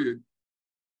period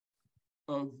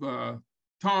of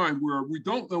time where we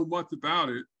don't know much about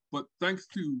it, but thanks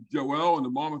to Joelle and the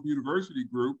Monmouth University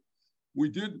group, we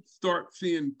did start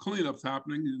seeing cleanups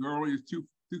happening as early as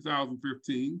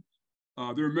 2015.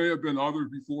 There may have been others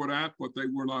before that, but they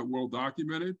were not well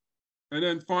documented. And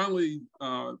then finally,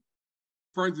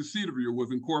 Friends of Cedar View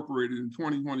was incorporated in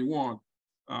 2021,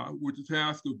 which is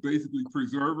tasked with basically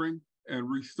preserving and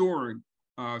restoring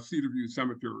Cedar View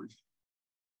cemeteries.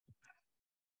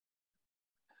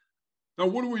 Now,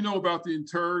 what do we know about the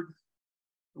interred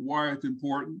and why it's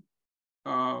important?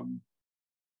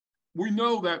 We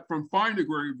know that from Find a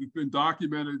Grave, it's been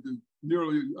documented that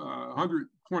nearly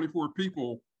 124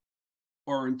 people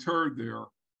are interred there.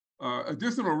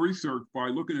 Additional research by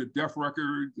looking at death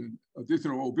records and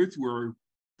additional obituary,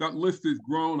 that list has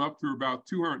grown up to about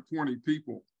 220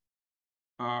 people.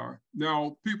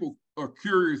 Now, people are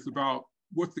curious about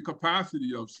what's the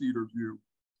capacity of Cedar View.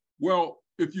 Well,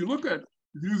 if you look at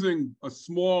using a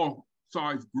small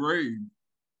size grave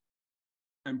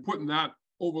and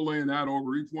overlaying that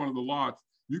over each one of the lots,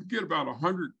 you can get about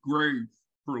 100 graves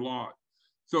per lot.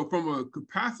 So from a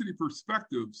capacity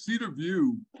perspective, Cedar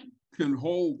View can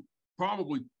hold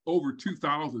probably over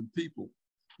 2,000 people.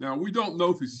 Now, we don't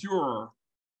know for sure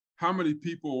how many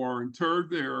people are interred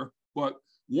there, but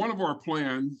one of our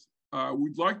plans,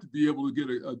 we'd like to be able to get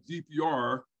a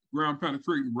GPR, ground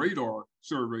penetrating radar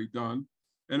survey done,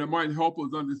 and it might help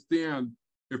us understand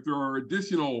if there are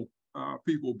additional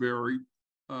people buried,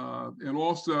 and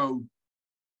also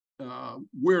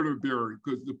where they're buried,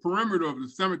 because the perimeter of the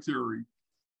cemetery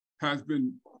has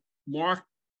been marked,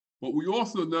 but we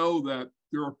also know that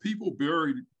there are people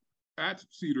buried at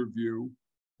Cedar View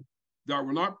that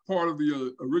were not part of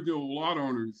the original lot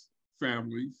owners'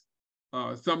 families.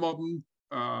 Some of them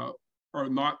are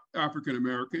not African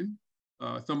American.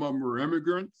 Some of them are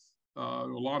immigrants. A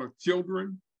lot of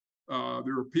children.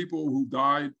 There are people who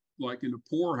died like in the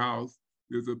poorhouse.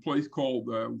 There's a place called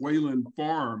Wayland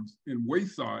Farms in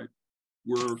Wayside,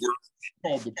 where it's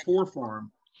called the Poor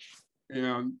Farm.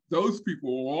 And those people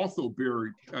are also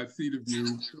buried at Cedar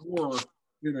View or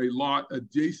in a lot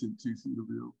adjacent to Cedar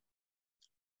View.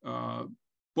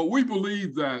 But we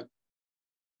believe that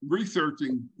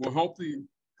researching will help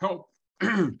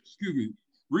excuse me,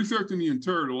 researching the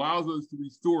interred allows us to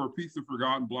restore a piece of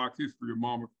forgotten Black history of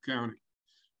Monmouth County,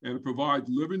 and it provides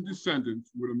living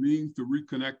descendants with a means to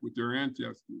reconnect with their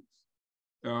ancestors.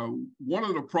 One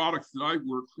of the products that I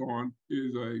worked on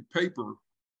is a paper,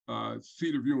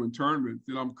 Cedar View Internments,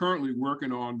 and I'm currently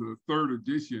working on the 3rd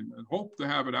edition and hope to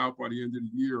have it out by the end of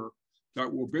the year.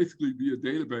 That will basically be a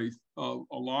database of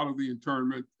a lot of the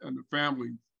internments and the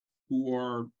families who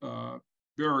are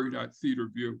buried at Cedar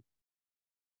View.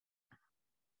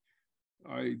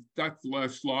 That's the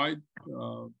last slide.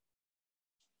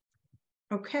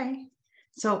 Okay,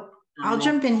 so I'll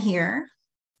jump in here.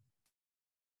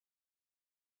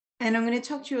 And I'm going to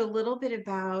talk to you a little bit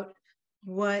about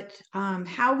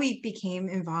how we became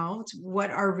involved,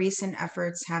 what our recent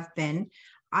efforts have been.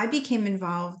 I became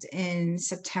involved in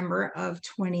September of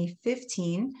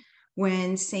 2015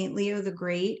 when St. Leo the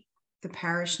Great, the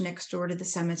parish next door to the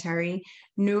cemetery,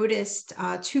 noticed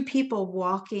 2 people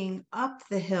walking up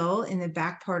the hill in the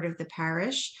back part of the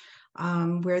parish,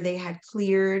 where they had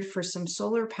cleared for some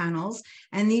solar panels.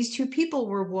 And these 2 people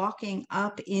were walking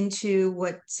up into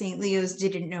what St. Leo's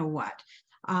didn't know what.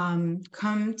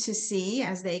 Come to see,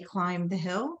 as they climbed the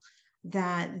hill,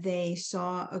 that they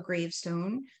saw a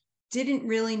gravestone, didn't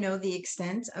really know the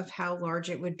extent of how large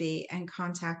it would be, and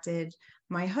contacted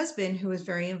my husband, who was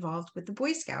very involved with the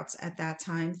Boy Scouts at that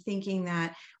time, thinking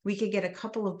that we could get a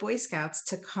couple of Boy Scouts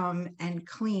to come and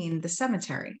clean the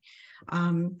cemetery.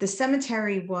 The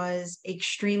cemetery was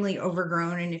extremely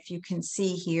overgrown. And if you can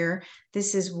see here,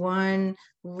 this is one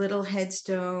little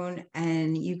headstone,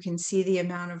 and you can see the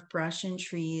amount of brush and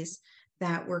trees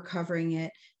that were covering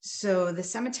it. So the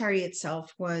cemetery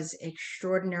itself was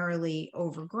extraordinarily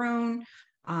overgrown.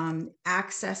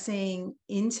 Accessing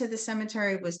into the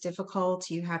cemetery was difficult.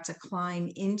 You had to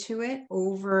climb into it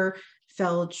over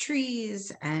felled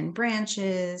trees and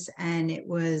branches, and it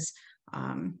was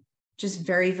just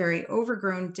very, very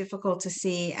overgrown, difficult to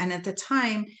see. And at the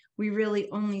time, we really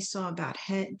only saw about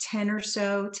 10 or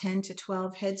so, 10 to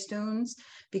 12 headstones,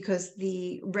 because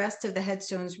the rest of the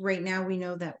headstones right now, we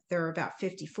know that there are about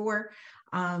 54.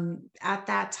 At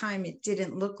that time, it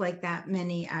didn't look like that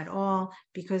many at all,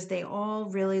 because they all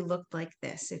really looked like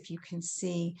this. If you can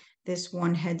see this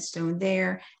one headstone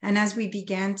there. And as we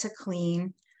began to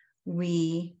clean,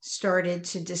 we started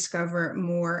to discover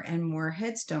more and more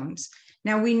headstones.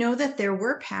 Now, we know that there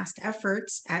were past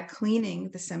efforts at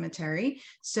cleaning the cemetery.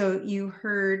 So you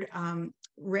heard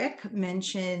Rick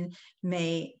mention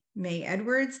May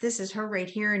Edwards. This is her right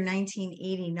here in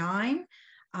 1989.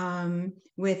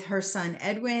 With her son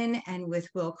Edwin and with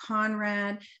Will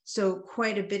Conrad. So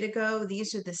quite a bit ago,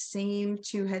 these are the same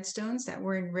two headstones that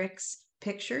were in Rick's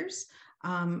pictures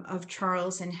of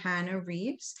Charles and Hannah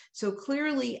Reeves. So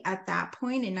clearly at that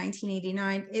point in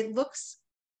 1989, it looks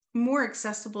more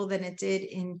accessible than it did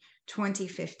in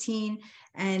 2015.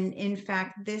 And in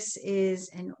fact, this is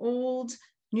an old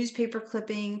newspaper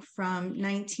clipping from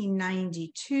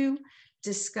 1992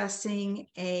 discussing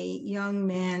a young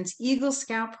man's Eagle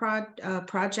Scout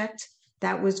project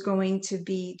that was going to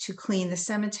be to clean the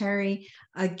cemetery.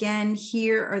 Again,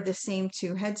 here are the same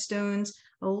two headstones,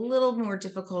 a little more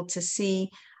difficult to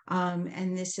see.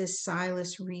 And this is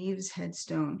Silas Reeves'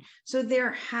 headstone. So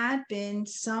there had been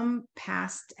some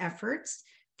past efforts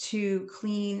to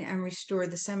clean and restore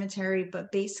the cemetery,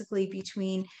 but basically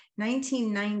between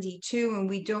 1992, and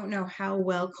we don't know how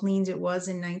well cleaned it was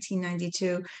in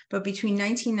 1992, but between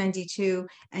 1992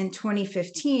 and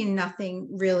 2015, nothing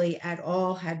really at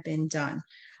all had been done.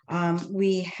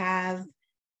 We have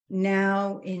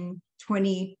now in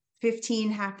 2015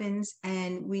 happens,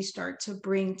 and we start to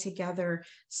bring together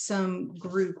some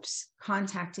groups,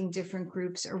 contacting different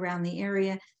groups around the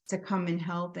area to come and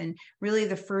help. And really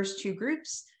the first two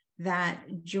groups that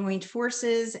joined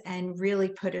forces and really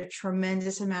put a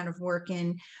tremendous amount of work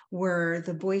in were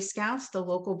the Boy Scouts, the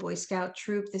local Boy Scout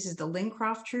troop. This is the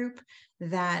Lincroft troop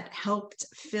that helped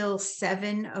fill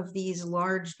 7 of these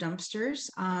large dumpsters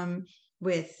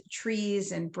with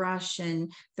trees and brush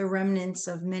and the remnants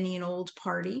of many an old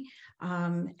party.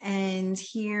 And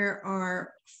here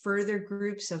are further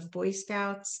groups of Boy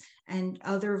Scouts and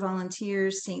other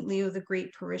volunteers. St. Leo the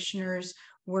Great parishioners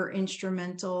were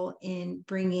instrumental in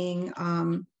bringing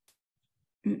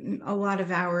a lot of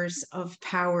hours of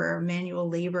power, manual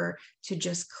labor to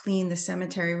just clean the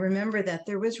cemetery. Remember that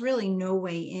there was really no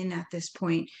way in at this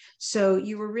point. So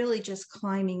you were really just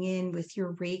climbing in with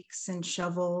your rakes and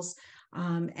shovels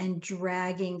and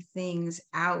dragging things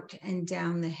out and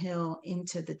down the hill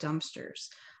into the dumpsters.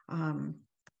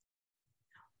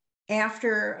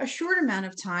 After a short amount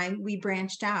of time, we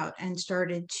branched out and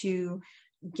started to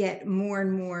get more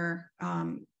and more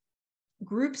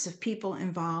groups of people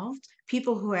involved,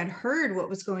 people who had heard what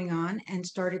was going on and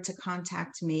started to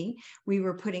contact me. We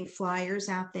were putting flyers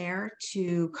out there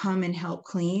to come and help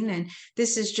clean. And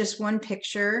this is just one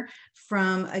picture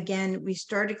from, again, we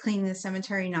started cleaning the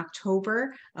cemetery in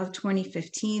October of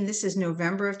 2015. This is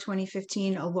November of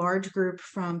 2015. A large group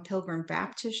from Pilgrim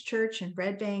Baptist Church in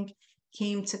Red Bank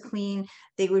came to clean.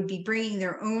 They would be bringing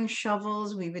their own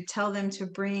shovels. We would tell them to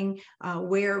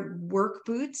wear work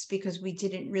boots because we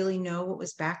didn't really know what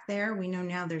was back there. We know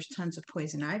now there's tons of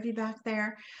poison ivy back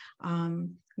there.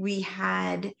 We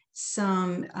had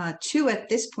some 2 at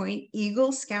this point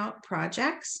Eagle Scout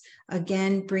projects,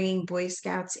 again bringing Boy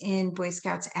Scouts in, Boy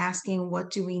Scouts asking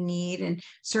what do we need, and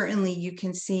certainly you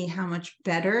can see how much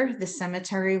better the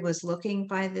cemetery was looking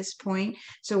by this point.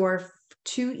 So our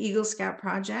 2 Eagle Scout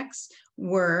projects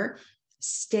were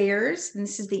stairs, and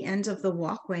this is the end of the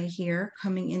walkway here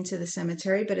coming into the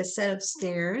cemetery, but a set of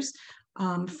stairs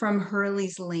from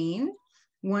Hurley's Lane.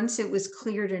 Once it was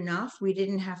cleared enough, we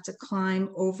didn't have to climb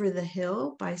over the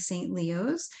hill by St.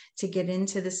 Leo's to get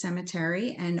into the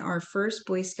cemetery. And our first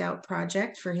Boy Scout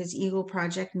project for his Eagle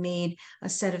project made a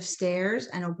set of stairs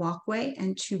and a walkway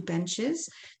and 2 benches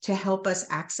to help us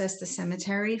access the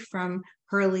cemetery from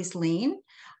Hurley's Lane.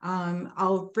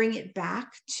 I'll bring it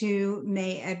back to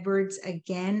May Edwards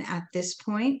again at this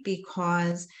point,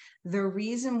 because the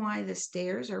reason why the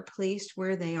stairs are placed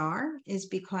where they are is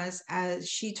because, as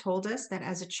she told us, that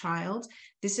as a child,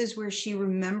 this is where she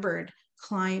remembered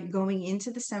going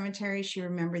into the cemetery. She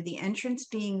remembered the entrance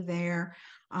being there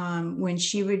when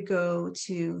she would go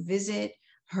to visit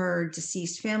her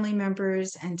deceased family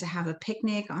members and to have a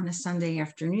picnic on a Sunday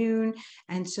afternoon.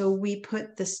 And so we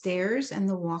put the stairs and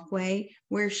the walkway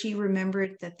where she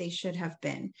remembered that they should have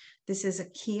been. This is a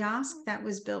kiosk that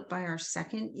was built by our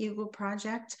second Eagle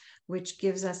project, which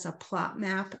gives us a plot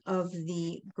map of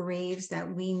the graves that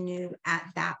we knew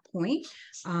at that point.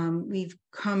 We've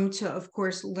come to, of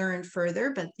course, learn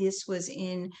further, but this was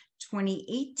in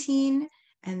 2018.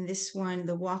 And this one,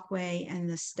 the walkway and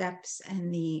the steps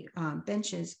and the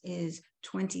benches, is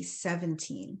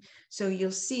 2017. So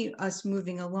you'll see us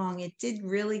moving along. It did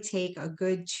really take a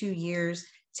good 2 years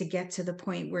to get to the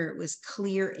point where it was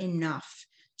clear enough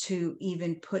to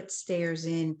even put stairs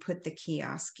in, put the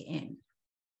kiosk in.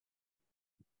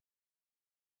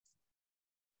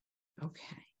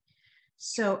 Okay.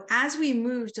 So as we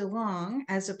moved along,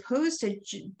 as opposed to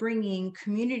bringing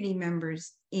community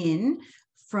members in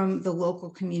from the local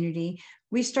community,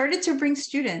 we started to bring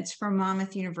students from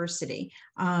Monmouth University.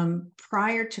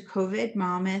 Prior to COVID,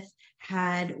 Monmouth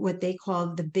had what they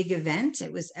called the big event.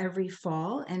 It was every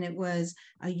fall, and it was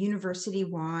a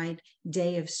university-wide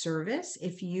day of service.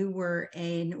 If you were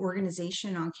an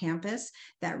organization on campus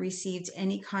that received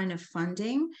any kind of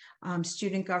funding,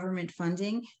 student government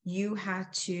funding, you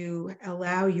had to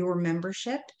allow your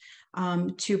membership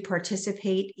to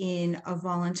participate in a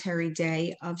voluntary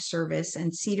day of service.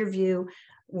 And Cedar View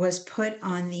was put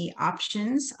on the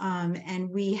options, and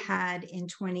we had in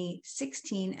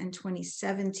 2016 and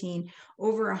 2017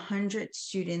 over 100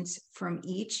 students from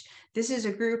each. This is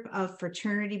a group of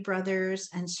fraternity brothers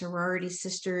and sorority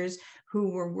sisters who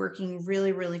were working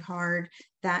really, really hard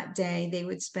that day. They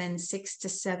would spend 6 to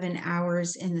 7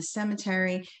 hours in the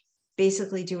cemetery,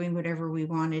 basically doing whatever we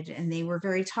wanted. And they were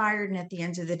very tired. And at the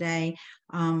end of the day,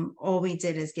 all we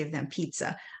did is give them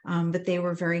pizza. But they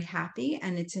were very happy.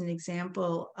 And it's an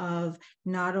example of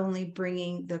not only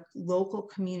bringing the local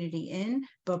community in,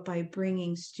 but by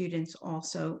bringing students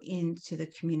also into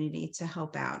the community to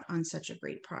help out on such a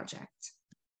great project.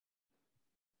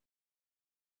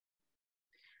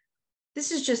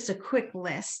 This is just a quick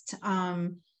list.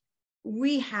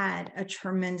 We had a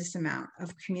tremendous amount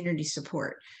of community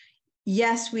support.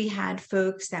 Yes, we had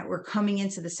folks that were coming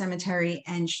into the cemetery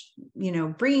and,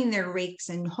 bringing their rakes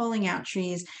and hauling out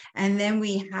trees. And then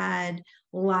we had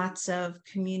lots of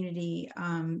community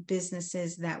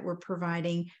businesses that were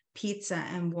providing pizza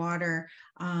and water,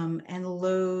 and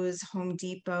Lowe's, Home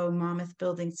Depot, Monmouth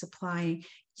Building Supply,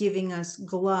 giving us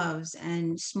gloves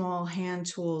and small hand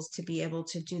tools to be able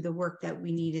to do the work that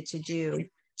we needed to do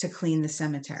to clean the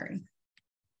cemetery.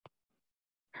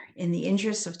 In the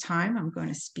interest of time, I'm going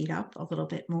to speed up a little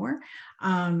bit more.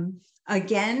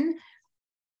 Again,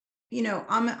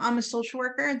 I'm a social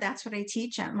worker. That's what I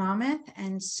teach at Monmouth.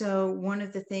 And so one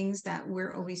of the things that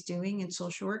we're always doing in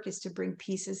social work is to bring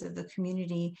pieces of the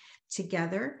community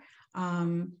together.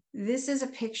 This is a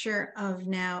picture of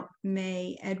now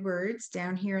May Edwards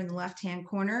down here in the left-hand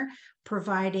corner,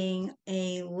 providing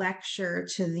a lecture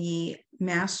to the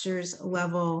master's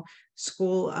level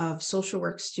School of Social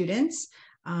Work students.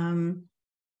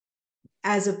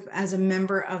 As a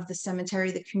member of the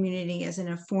cemetery, the community, as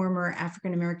a former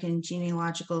African-American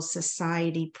Genealogical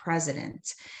Society president.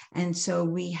 And so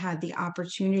we had the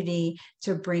opportunity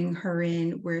to bring her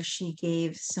in, where she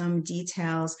gave some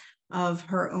details of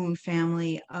her own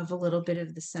family, of a little bit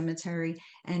of the cemetery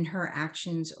and her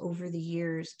actions over the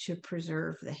years to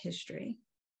preserve the history.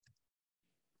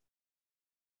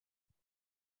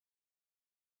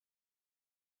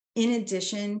 In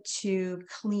addition to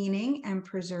cleaning and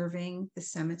preserving the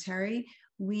cemetery,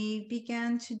 we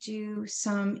began to do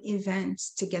some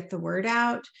events to get the word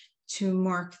out, to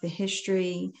mark the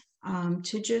history,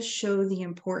 to just show the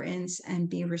importance and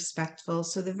be respectful.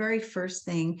 So the very first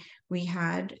thing we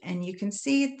had, and you can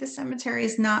see the cemetery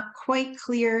is not quite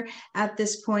clear at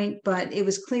this point, but it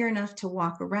was clear enough to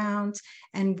walk around.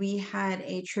 And we had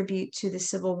a tribute to the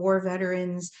Civil War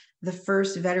veterans, the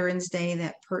first Veterans Day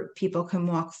that people can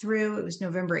walk through. It was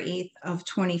November 8th of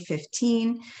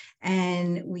 2015.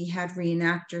 And we had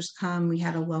reenactors come. We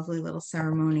had a lovely little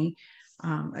ceremony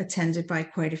attended by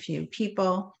quite a few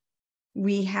people.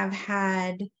 We have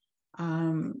had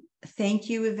thank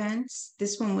you events.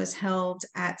 This one was held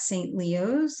at St.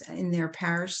 Leo's in their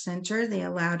parish center. They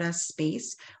allowed us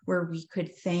space where we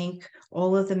could thank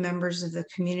all of the members of the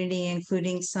community,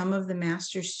 including some of the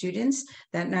master students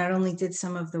that not only did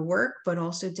some of the work, but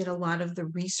also did a lot of the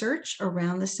research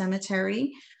around the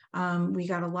cemetery. We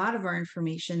got a lot of our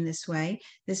information this way.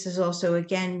 This is also,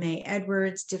 again, May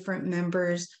Edwards, different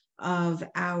members of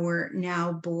our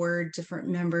now board, different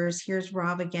members. Here's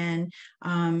Rob again.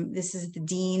 This is the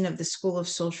Dean of the School of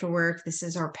Social Work. This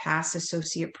is our past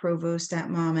Associate Provost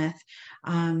at Monmouth.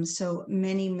 So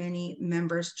many, many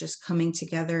members just coming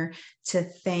together to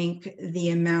thank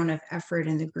the amount of effort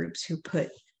and the groups who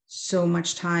put so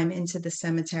much time into the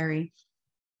cemetery.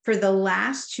 For the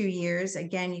last 2 years,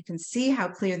 again, you can see how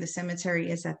clear the cemetery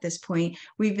is at this point.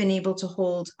 We've been able to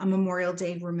hold a Memorial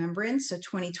Day remembrance. So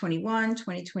 2021,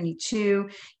 2022,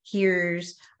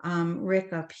 here's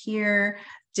Rick up here,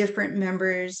 different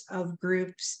members of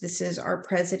groups. This is our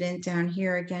president down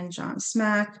here again, John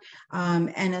Smack,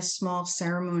 and a small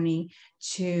ceremony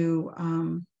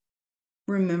to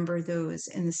remember those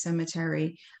in the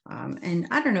cemetery. And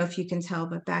I don't know if you can tell,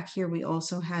 but back here we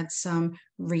also had some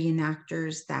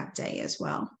reenactors that day as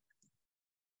well.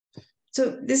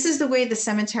 So this is the way the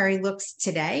cemetery looks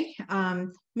today.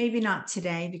 Maybe not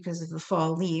today because of the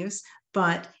fall leaves,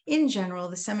 but in general,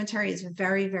 the cemetery is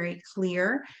very, very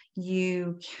clear.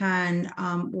 You can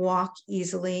walk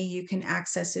easily. You can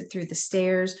access it through the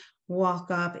stairs,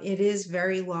 walk up. It is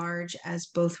very large, as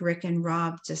both Rick and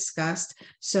Rob discussed.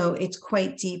 So it's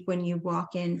quite deep when you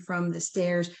walk in from the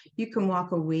stairs. You can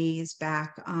walk a ways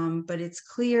back, but it's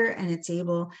clear and it's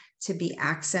able to be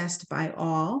accessed by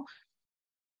all.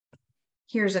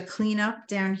 Here's a cleanup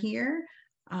down here,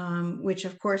 which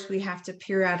of course we have to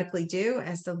periodically do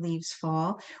as the leaves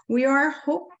fall. We are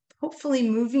hopefully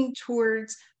moving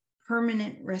towards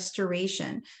permanent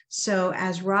restoration. So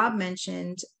as Rob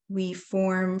mentioned, we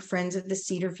form Friends of the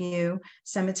Cedar View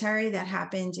Cemetery. That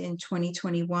happened in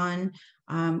 2021.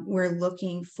 We're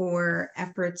looking for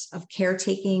efforts of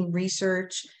caretaking,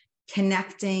 research,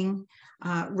 connecting,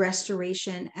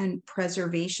 restoration, and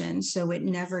preservation, so it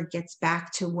never gets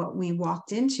back to what we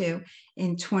walked into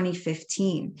in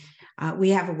 2015. We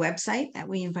have a website that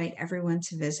we invite everyone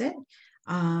to visit.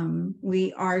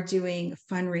 We are doing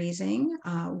fundraising.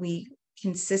 We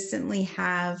consistently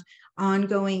have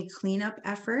ongoing cleanup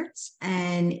efforts.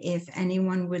 And if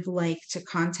anyone would like to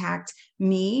contact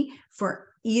me for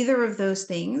either of those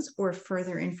things or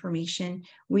further information,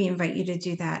 we invite you to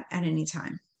do that at any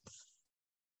time.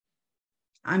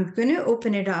 I'm going to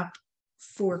open it up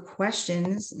for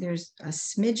questions. There's a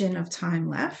smidgen of time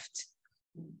left.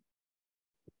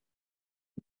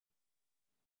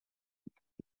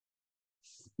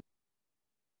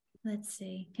 Let's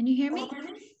see. Can you hear me?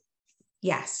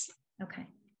 Yes. Okay.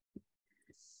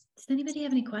 Does anybody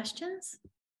have any questions?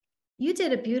 You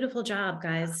did a beautiful job,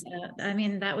 guys. I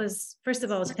mean, that was, first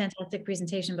of all, it was a fantastic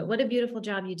presentation, but what a beautiful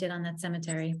job you did on that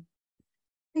cemetery.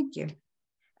 Thank you.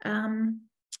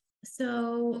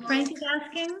 So Frank is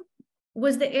asking,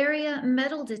 was the area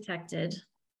metal detected?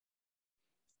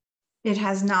 It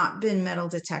has not been metal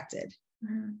detected.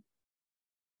 Mm-hmm.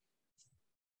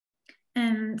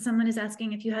 And someone is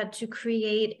asking if you had to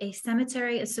create a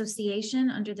cemetery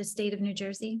association under the state of New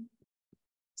Jersey.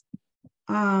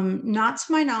 Not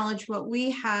to my knowledge. What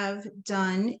we have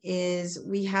done is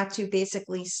we had to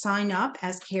basically sign up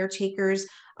as caretakers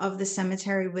of the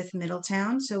cemetery with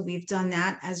Middletown. So we've done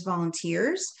that as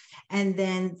volunteers. And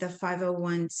then the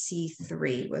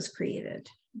 501c3 was created.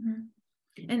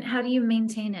 Mm-hmm. And how do you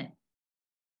maintain it?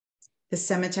 The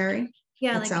cemetery?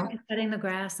 Yeah, itself? Like cutting the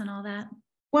grass and all that.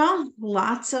 Well,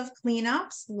 lots of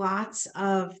cleanups, lots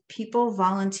of people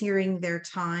volunteering their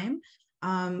time.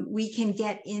 We can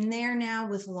get in there now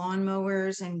with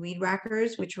lawnmowers and weed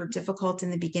whackers, which were difficult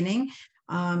in the beginning.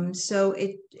 So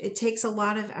it takes a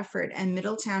lot of effort, and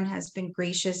Middletown has been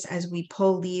gracious as we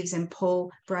pull leaves and pull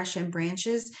brush and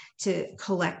branches to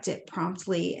collect it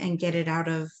promptly and get it out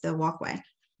of the walkway.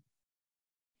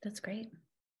 That's great.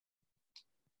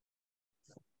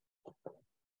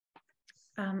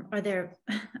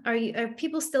 Are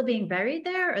people still being buried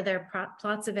there? Are there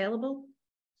plots available?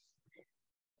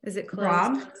 Is it closed?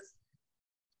 Rob?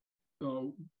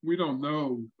 So we don't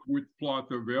know which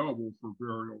plots are available for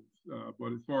burials,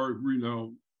 but as far as we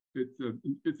know, it's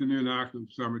an inactive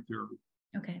cemetery.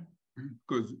 Okay.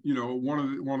 Because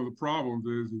one of the problems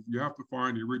is you have to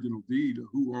find the original deed of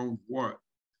who owns what,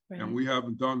 right. And we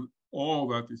haven't done all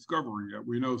that discovery yet.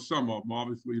 We know some of them,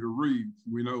 obviously the Reeds.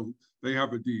 We know they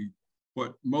have a deed,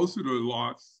 but most of the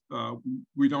lots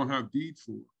we don't have deeds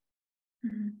for.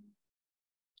 Mm-hmm.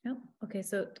 Oh, okay,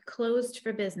 so closed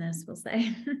for business, we'll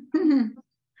say.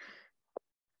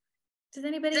 Does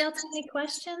anybody else have any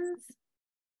questions?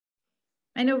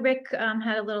 I know Rick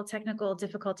had a little technical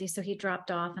difficulty, so he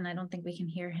dropped off and I don't think we can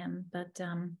hear him, but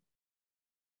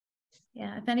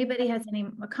yeah, if anybody has any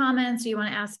comments or you want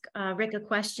to ask Rick a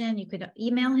question, you could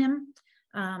email him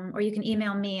or you can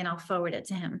email me and I'll forward it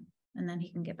to him and then he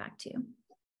can get back to you.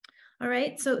 All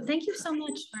right, so thank you so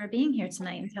much for being here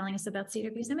tonight and telling us about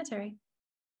Cedar View Cemetery.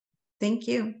 Thank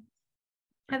you.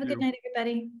 Have a good night,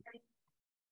 everybody.